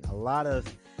saying a lot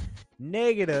of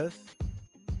negative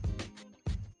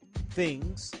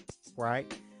things,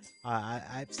 right?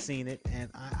 I've seen it, and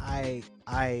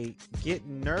I get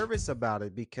nervous about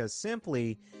it because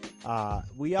simply.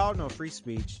 We all know free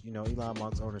speech, Elon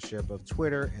Musk's ownership of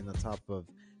Twitter, and on top of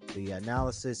the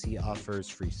analysis, he offers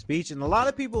free speech. And a lot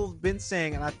of people have been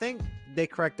saying, and I think they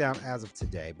cracked down as of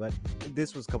today, but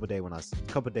this was a couple days when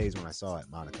I saw it,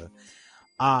 Monica,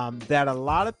 that a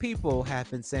lot of people have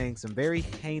been saying some very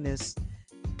heinous,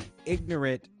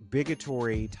 ignorant,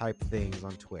 bigotry type things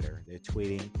on Twitter. They're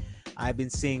tweeting. I've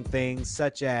been seeing things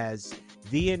such as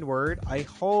the N-word a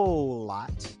whole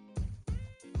lot,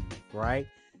 right?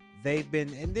 They've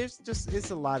been, and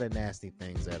it's a lot of nasty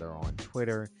things that are on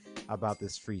Twitter about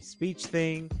this free speech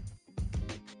thing.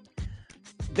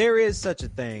 There is such a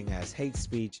thing as hate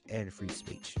speech and free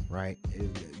speech, right?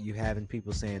 You having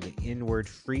people saying the N-word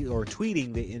free or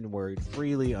tweeting the N-word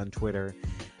freely on Twitter.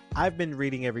 I've been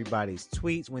reading everybody's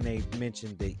tweets when they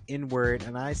mention the N-word,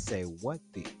 and I say, what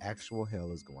the actual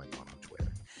hell is going on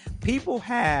Twitter? People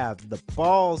have the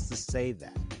balls to say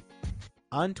that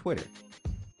on Twitter,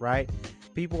 right?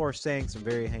 People are saying some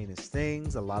very heinous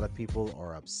things. A lot of people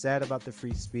are upset about the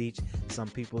free speech. Some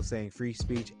people saying free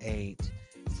speech ain't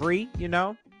free,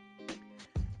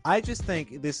 I just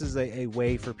think this is a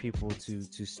way for people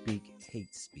to speak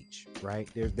hate speech, right?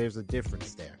 There's a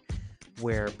difference there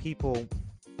where people,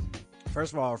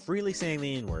 first of all, are freely saying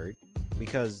the N-word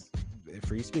because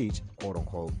free speech, quote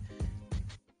unquote,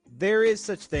 there is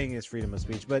such thing as freedom of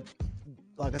speech. But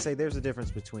like I say, there's a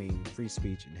difference between free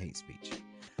speech and hate speech.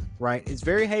 Right? It's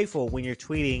very hateful when you're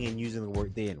tweeting and using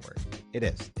the N-word. It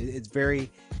is. It's very,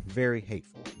 very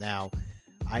hateful. Now,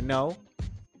 I know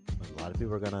a lot of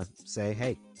people are going to say,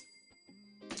 hey,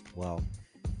 well,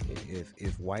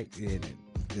 if white,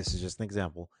 this is just an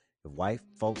example, if white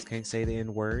folks can't say the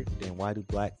N-word, then why do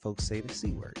black folks say the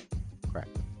C-word? Crap.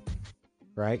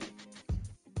 Right?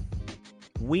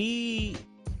 we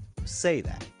say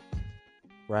that,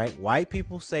 right? White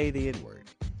people say the N-word.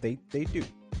 They do,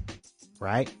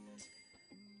 right?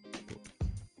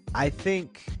 I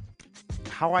think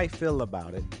how I feel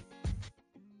about it,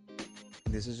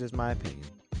 this is just my opinion,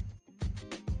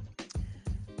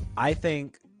 I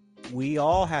think we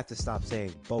all have to stop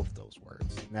saying both those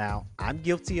words. Now, I'm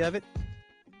guilty of it.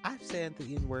 I've said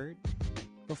the N-word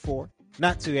before.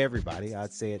 Not to everybody.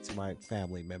 I'd say it to my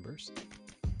family members,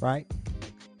 right?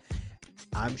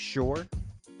 I'm sure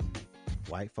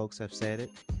white folks have said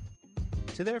it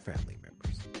to their family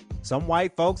members. Some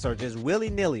white folks are just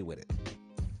willy-nilly with it,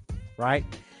 right?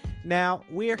 Now,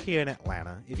 we're here in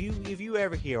Atlanta. If you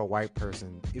ever hear a white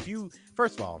person,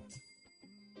 first of all,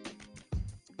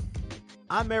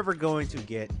 I'm ever going to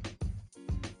get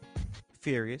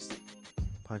furious,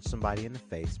 punch somebody in the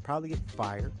face, probably get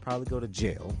fired, probably go to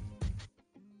jail,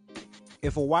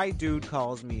 if a white dude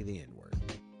calls me the N-word.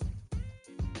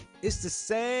 It's the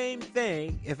same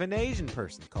thing if an Asian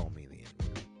person called me the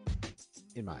N-word,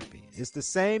 in my opinion. It's the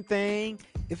same thing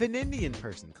if an Indian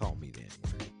person called me the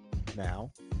N-word.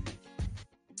 Now,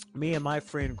 me and my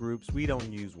friend groups, we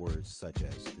don't use words such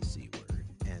as the C-word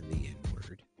and the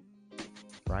N-word,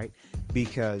 right?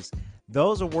 Because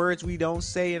those are words we don't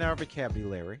say in our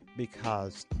vocabulary,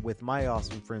 because with my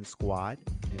awesome friend squad,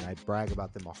 and I brag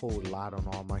about them a whole lot on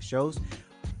all my shows,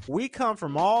 we come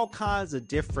from all kinds of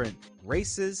different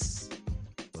races,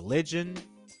 religion,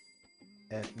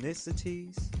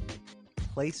 ethnicities,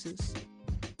 places,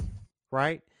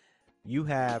 right? You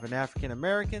have an African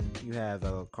American, you have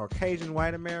a Caucasian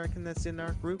white American that's in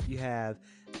our group. You have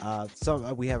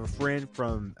we have a friend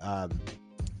from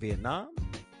Vietnam.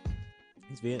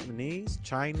 He's Vietnamese,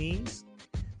 Chinese,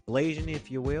 Blasian, if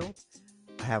you will.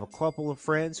 I have a couple of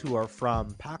friends who are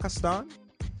from Pakistan.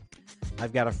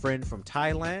 I've got a friend from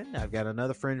Thailand. I've got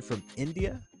another friend from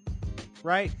India,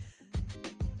 right?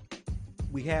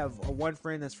 We have one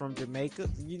friend that's from Jamaica.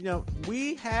 You know,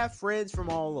 we have friends from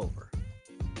all over,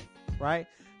 right?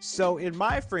 So in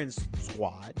my friends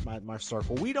squad, my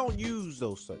circle, we don't use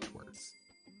those such words,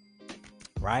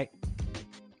 right?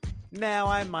 Now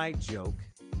I might joke,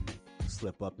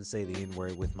 slip up and say the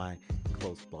N-word with my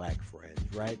close black friends,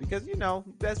 right? Because, you know,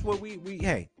 that's what we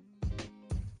hey.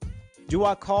 Do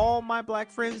I call my black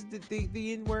friends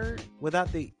the N-word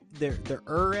without the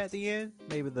at the end?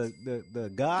 Maybe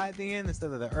the guy at the end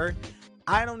instead of the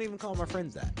I don't even call my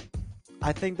friends that.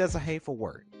 I think that's a hateful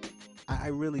word. I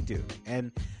really do.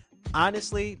 And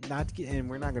honestly, and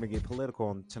we're not going to get political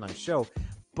on tonight's show,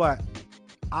 but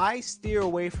I steer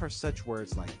away from such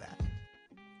words like that.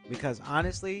 Because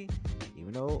honestly,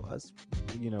 even though us,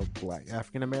 black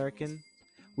African American,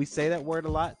 we say that word a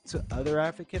lot to other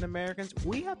African Americans,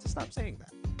 we have to stop saying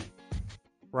that,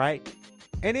 right?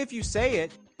 And if you say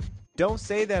it, don't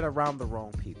say that around the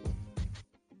wrong people,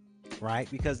 right?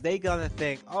 Because they gonna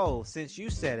think, oh, since you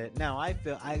said it, now I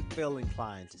feel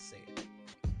inclined to say it,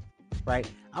 right?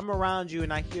 I'm around you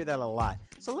and I hear that a lot,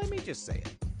 so let me just say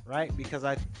it, right? Because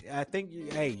I think,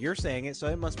 you're saying it, so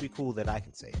it must be cool that I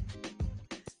can say it.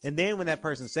 And then when that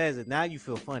person says it, now you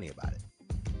feel funny about it,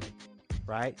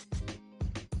 right?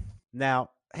 Now,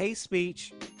 hate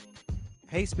speech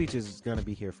is going to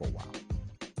be here for a while,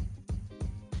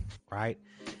 right?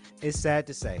 It's sad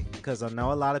to say, because I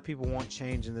know a lot of people want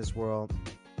change in this world.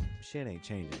 Shit ain't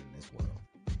changing in this world,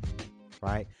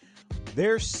 right?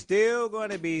 There's still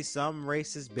going to be some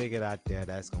racist bigot out there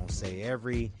that's going to say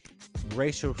every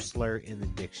racial slur in the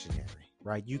dictionary,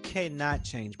 right? You cannot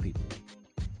change people.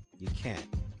 You can't.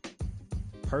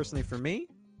 Personally, for me,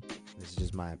 this is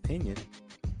just my opinion,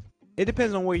 it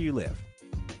depends on where you live,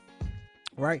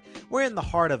 right? We're in the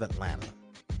heart of Atlanta,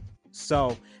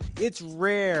 so it's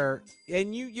rare,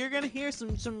 and you're gonna hear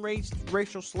some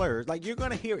racial slurs. Like, you're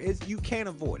gonna hear it. You can't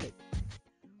avoid it.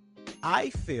 I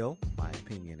feel, my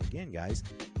opinion again, guys,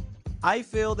 I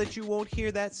feel that you won't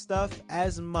hear that stuff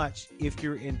as much if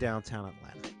you're in downtown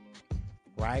Atlanta,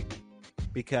 right?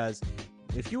 Because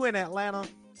if you're in Atlanta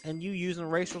and you using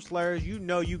racial slurs, you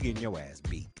getting your ass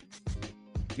beat.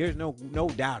 There's no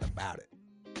doubt about it,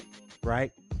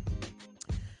 right?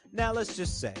 Now, let's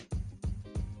just say,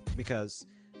 because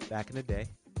back in the day,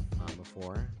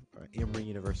 before Emory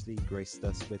University graced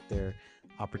us with their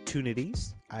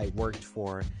opportunities, I worked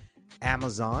for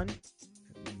Amazon.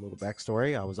 A little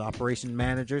backstory, I was operation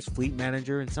manager, fleet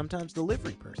manager, and sometimes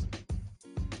delivery person.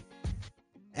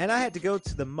 And I had to go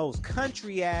to the most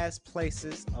country-ass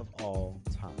places of all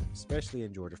time, especially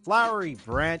in Georgia. Flowery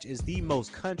Branch is the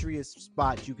most countryest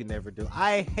spot you can ever do.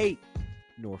 I hate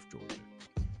North Georgia.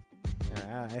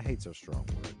 I hate's a strong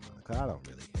word, Monica. I don't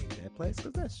really hate that place,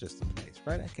 because that's just a place,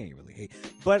 right? I can't really hate.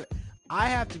 But I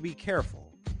have to be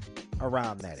careful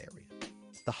around that area.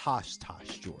 The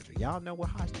Oshkosh, Georgia. Y'all know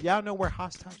where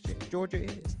Oshkosh, Georgia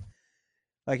is?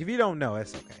 Like, if you don't know,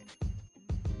 it's okay.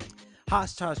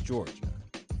 Oshkosh, Georgia.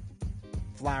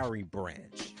 Flowery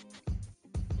Branch.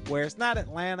 Where it's not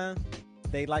Atlanta.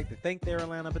 They like to think they're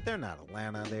Atlanta, but they're not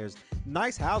Atlanta. There's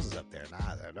nice houses up there.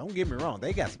 Now, don't get me wrong.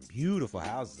 They got some beautiful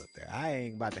houses up there. I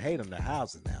ain't about to hate them, their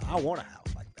houses now. I want a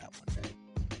house like that one day.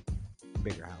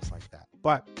 Bigger house like that.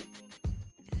 But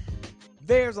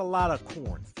there's a lot of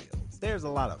cornfields. There's a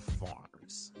lot of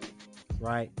farms,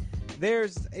 right?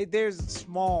 There's a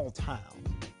small town,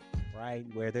 right,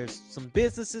 where there's some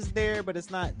businesses there, but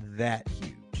it's not that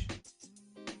huge,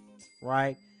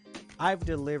 right? I've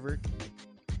delivered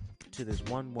to this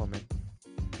one woman,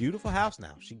 beautiful house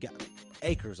now. She got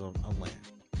acres of land,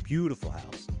 beautiful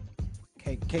house.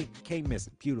 Can't miss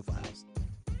it, beautiful house.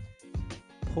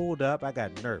 Pulled up, I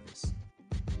got nervous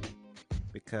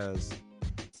because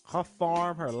her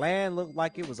farm, her land looked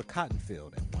like it was a cotton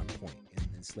field at one point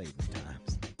in slavery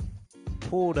times.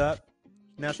 Pulled up.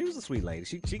 Now, she was a sweet lady.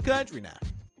 She country now.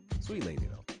 Sweet lady,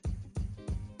 though.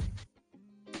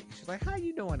 She's like, how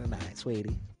you doing tonight,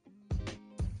 sweetie?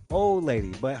 Old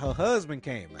lady, but her husband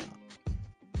came out.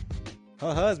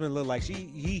 Her husband looked like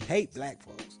he hate black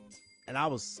folks. And I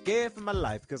was scared for my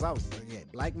life because I was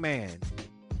black man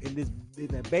in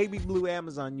that baby blue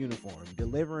Amazon uniform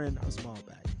delivering a small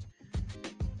package.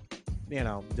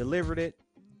 Delivered it,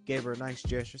 gave her a nice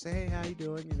gesture, say, hey, how you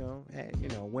doing?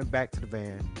 Went back to the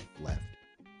van, left.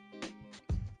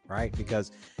 Right?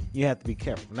 Because you have to be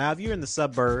careful. Now, if you're in the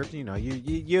suburbs, you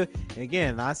and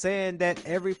again, not saying that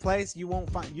every place you won't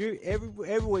find,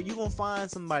 everywhere you're going to find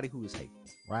somebody who is hateful,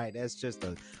 right? That's just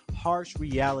a harsh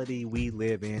reality we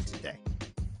live in today.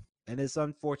 And it's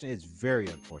unfortunate. It's very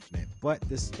unfortunate, but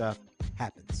this stuff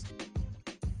happens.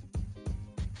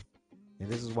 And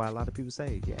this is why a lot of people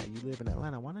say, yeah, you live in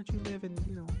Atlanta. Why don't you live in,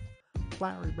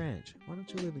 Flowery Branch? Why don't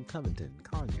you live in Covington,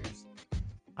 Conyers,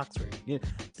 Oxford?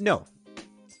 No.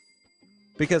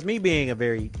 Because me being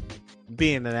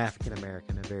an African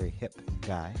American, a very hip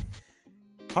guy,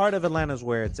 heart of Atlanta is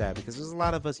where it's at because there's a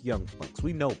lot of us young folks.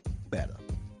 We know better,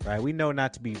 right? We know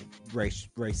not to be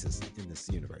racist in this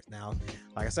universe. Now,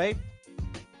 like I say,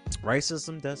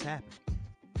 racism does happen.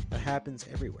 It happens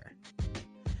everywhere.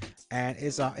 And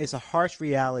it's a harsh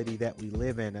reality that we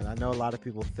live in. And I know a lot of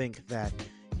people think that,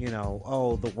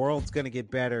 the world's going to get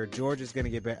better. Georgia's going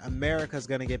to get better. America's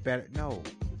going to get better. No,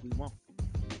 we won't.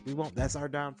 We won't. That's our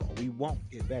downfall. We won't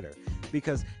get better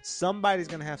because somebody's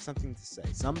going to have something to say.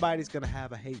 Somebody's going to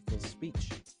have a hateful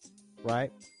speech,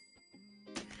 right?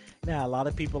 Now, a lot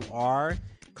of people are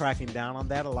cracking down on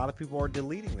that. A lot of people are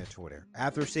deleting their Twitter.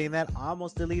 After seeing that, I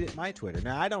almost deleted my Twitter.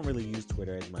 Now, I don't really use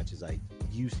Twitter as much as I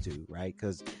used to, right?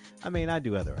 Because, I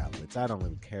do other outlets. I don't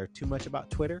really care too much about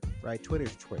Twitter, right?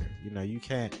 Twitter's Twitter. You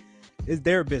can't, it's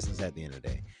their business at the end of the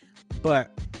day.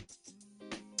 But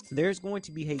there's going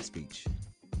to be hate speech,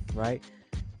 right?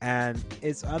 And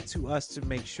it's up to us to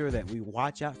make sure that we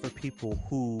watch out for people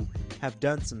who have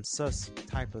done some sus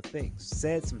type of things,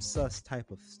 said some sus type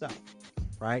of stuff,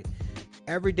 right?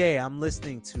 Every day I'm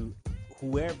listening to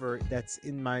whoever that's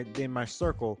in my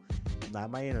circle,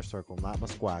 not my inner circle, not my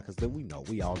squad, because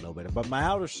we all know better, but my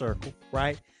outer circle,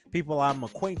 right? People I'm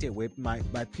acquainted with, my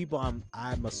people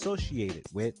I'm associated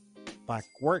with, my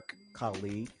work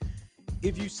colleague.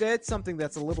 If you said something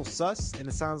that's a little sus and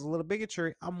it sounds a little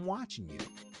bigotry, I'm watching you,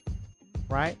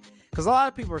 right? Because a lot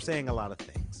of people are saying a lot of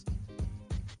things,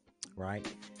 right?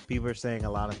 People are saying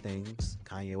a lot of things.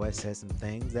 Kanye West said some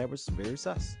things that was very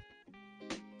sus.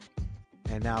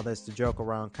 And now that's the joke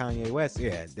around Kanye West.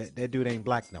 Yeah, that dude ain't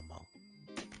black no more.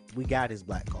 We got his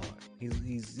black card.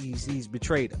 He's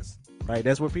betrayed us, right?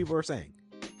 That's what people are saying.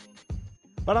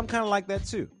 But I'm kind of like that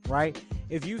too, right?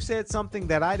 If you said something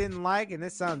that I didn't like and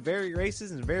it sounds very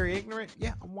racist and very ignorant,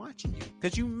 yeah, I'm watching you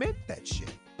because you meant that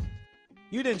shit.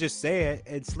 You didn't just say it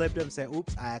and slipped up and say,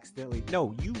 oops, I accidentally.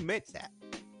 No, you meant that.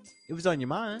 It was on your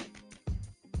mind.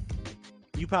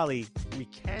 You probably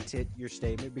recanted your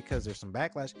statement because there's some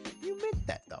backlash. You meant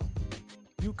that though.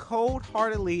 You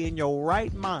cold-heartedly in your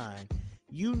right mind,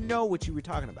 you know what you were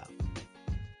talking about.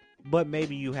 But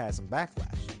maybe you had some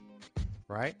backlash,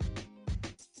 right?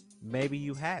 Maybe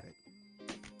you had it.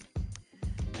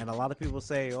 And a lot of people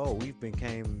say, oh,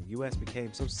 U.S.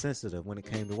 became so sensitive when it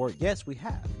came to work. Yes, we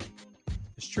have.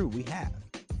 It's true, we have.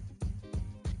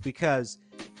 Because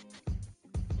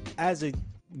as a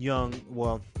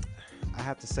I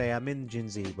have to say I'm in Gen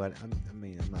Z, but I'm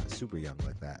not super young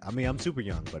like that. I'm super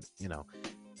young, but,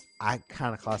 I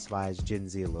kind of classify as Gen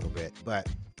Z a little bit. But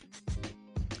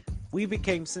we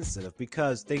became sensitive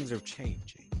because things are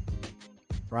changing,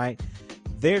 right?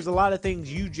 there's a lot of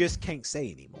things you just can't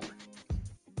say anymore.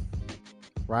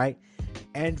 Right?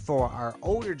 And for our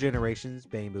older generations,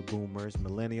 baby boomers,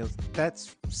 millennials,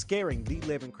 that's scaring the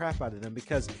living crap out of them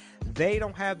because they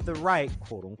don't have the right,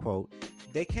 quote unquote,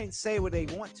 they can't say what they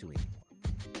want to anymore.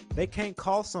 They can't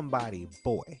call somebody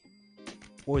boy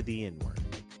or the N-word.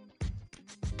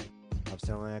 I was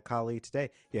telling a colleague today,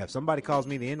 yeah, if somebody calls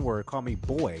me the N-word, call me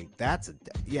boy, that's an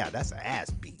ass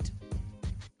beat.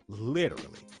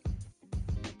 Literally.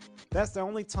 That's the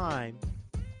only time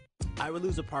I would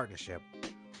lose a partnership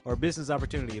or a business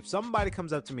opportunity if somebody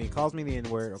comes up to me and calls me the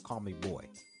N-word or call me boy.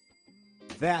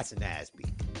 That's an ass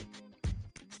beat.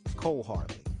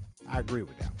 Cold-heartedly. I agree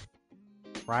with that.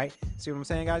 Right? See what I'm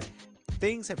saying, guys?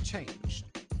 Things have changed.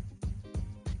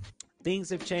 Things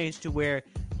have changed to where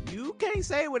you can't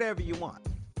say whatever you want.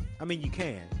 I mean, you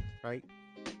can, right?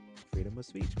 Freedom of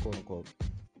speech, quote unquote.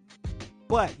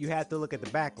 But you have to look at the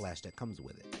backlash that comes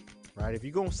with it, right? If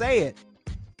you're going to say it,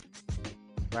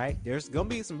 right, there's going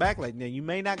to be some backlash. Now, you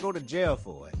may not go to jail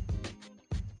for it,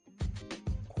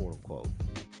 quote unquote.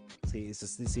 See,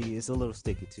 it's a little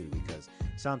sticky too because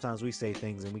sometimes we say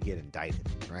things and we get indicted,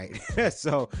 right?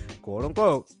 So, quote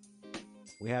unquote,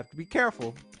 we have to be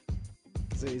careful.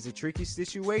 It's a tricky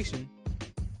situation.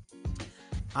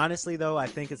 Honestly, though, I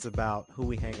think it's about who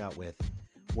we hang out with,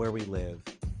 where we live.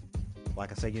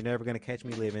 Like I said, you're never going to catch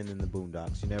me living in the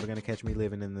boondocks. You're never going to catch me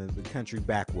living in the country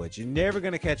backwoods. You're never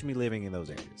going to catch me living in those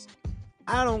areas.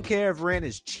 I don't care if rent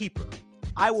is cheaper.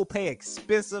 I will pay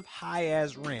expensive,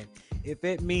 high-ass rent if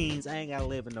it means I ain't got to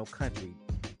live in no country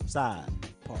side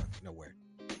park nowhere.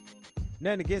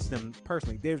 Nothing against them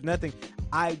personally. There's nothing.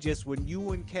 You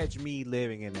wouldn't catch me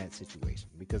living in that situation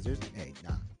because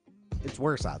it's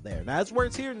worse out there. Now, it's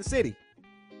worse here in the city,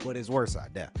 but it's worse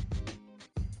out there.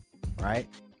 Right?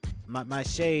 My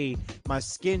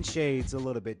skin shade's a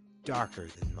little bit darker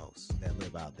than most that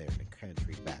live out there in the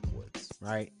country backwoods,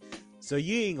 right? So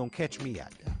you ain't gonna catch me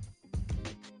out there.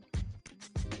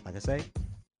 Like I say,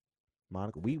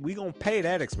 Monica, we gonna pay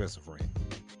that expensive rent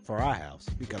for our house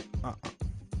because nah,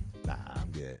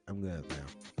 I'm good now.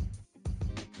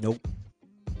 Nope.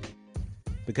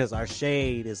 Because our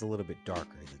shade is a little bit darker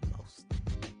than most,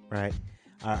 right?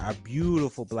 Our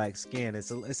beautiful black skin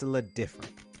it's a little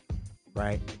different,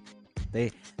 right?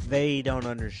 They don't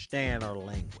understand our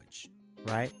language,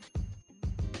 right?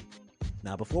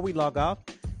 Now, before we log off,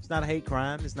 it's not a hate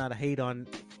crime. It's not a hate on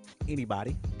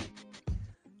anybody.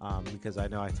 Because I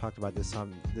know I talked about this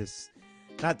on this,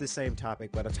 not the same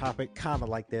topic, but a topic kind of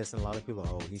like this. And a lot of people are,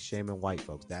 oh, he's shaming white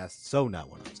folks. That's so not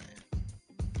what I'm saying.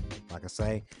 Like I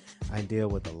say, I deal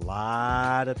with a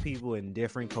lot of people in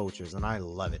different cultures, and I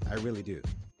love it. I really do.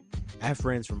 I have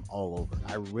friends from all over.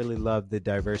 I really love the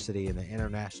diversity and the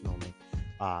international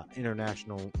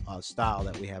style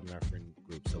that we have in our friend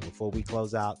group. So before we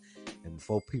close out and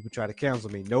before people try to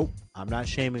cancel me, nope, I'm not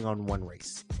shaming on one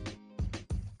race.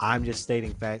 I'm just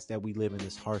stating facts that we live in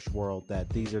this harsh world,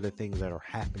 that these are the things that are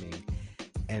happening.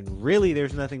 And really,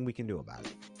 there's nothing we can do about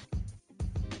it.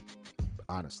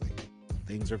 Honestly,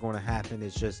 things are going to happen.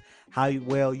 It's just how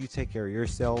well you take care of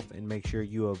yourself and make sure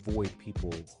you avoid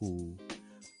people who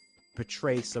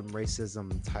portray some racism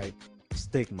type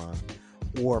stigma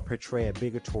or portray a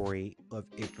bigotry of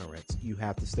ignorance. You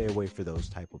have to stay away from those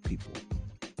type of people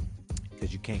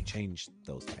because you can't change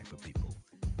those type of people.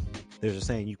 There's a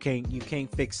saying, you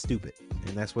can't fix stupid,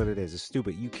 and that's what it is. It's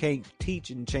stupid. You can't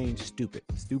teach and change stupid.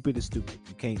 Stupid is stupid.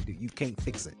 You can't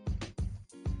fix it.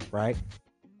 Right?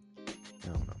 I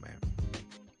don't know, man.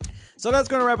 So that's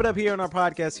going to wrap it up here on our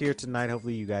podcast here tonight.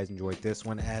 Hopefully you guys enjoyed this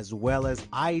one as well as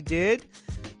I did.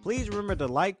 Please remember to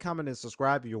like, comment, and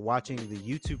subscribe if you're watching the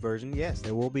YouTube version. Yes,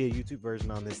 there will be a YouTube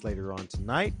version on this later on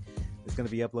tonight. It's going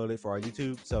to be uploaded for our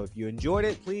YouTube. So if you enjoyed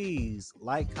it, please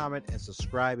like, comment, and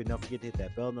subscribe. And don't forget to hit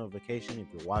that bell notification if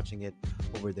you're watching it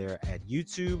over there at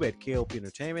YouTube at KLP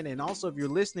Entertainment. And also if you're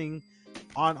listening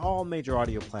on all major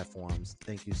audio platforms,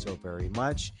 thank you so very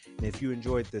much. And if you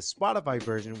enjoyed the Spotify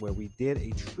version where we did a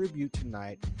tribute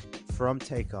tonight from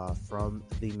Takeoff, from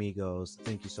the Migos,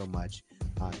 thank you so much.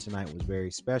 Tonight was very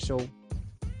special.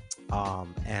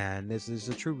 And this is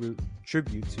a tribute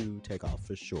to Takeoff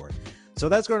for sure. So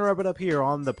that's going to wrap it up here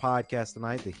on the podcast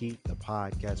tonight. The Heat, the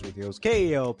podcast with your host,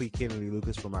 KLP Kennedy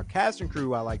Lucas. From our cast and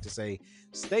crew, I like to say,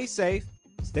 stay safe,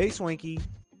 stay swanky,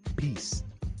 peace.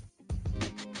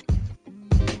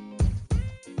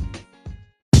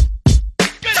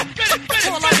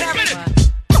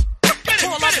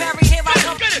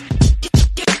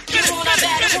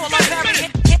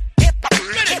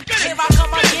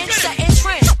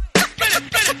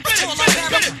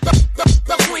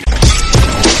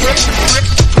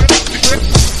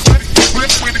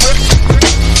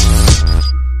 With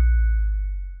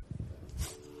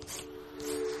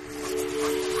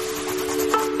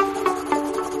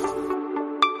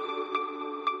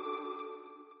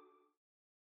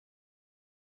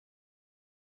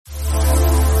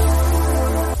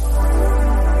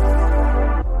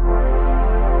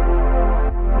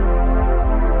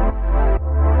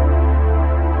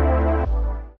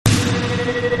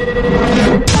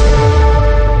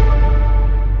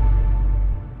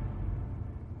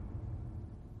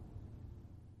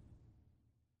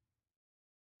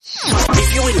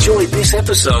enjoyed this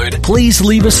episode, please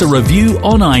leave us a review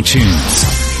on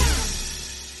iTunes.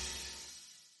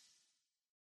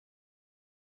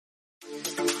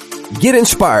 Get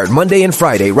inspired Monday and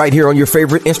Friday right here on your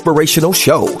favorite inspirational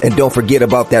show. And don't forget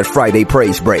about that Friday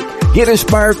praise break. Get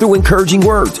inspired through encouraging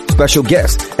words, special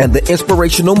guests, and the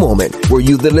inspirational moment where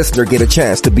you, the listener, get a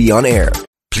chance to be on air.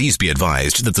 Please be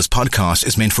advised that this podcast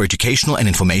is meant for educational and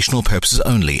informational purposes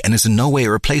only and is in no way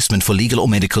a replacement for legal or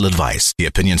medical advice. The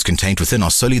opinions contained within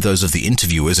are solely those of the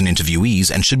interviewers and interviewees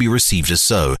and should be received as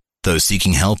so. Those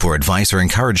seeking help or advice are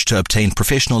encouraged to obtain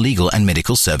professional legal and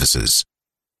medical services.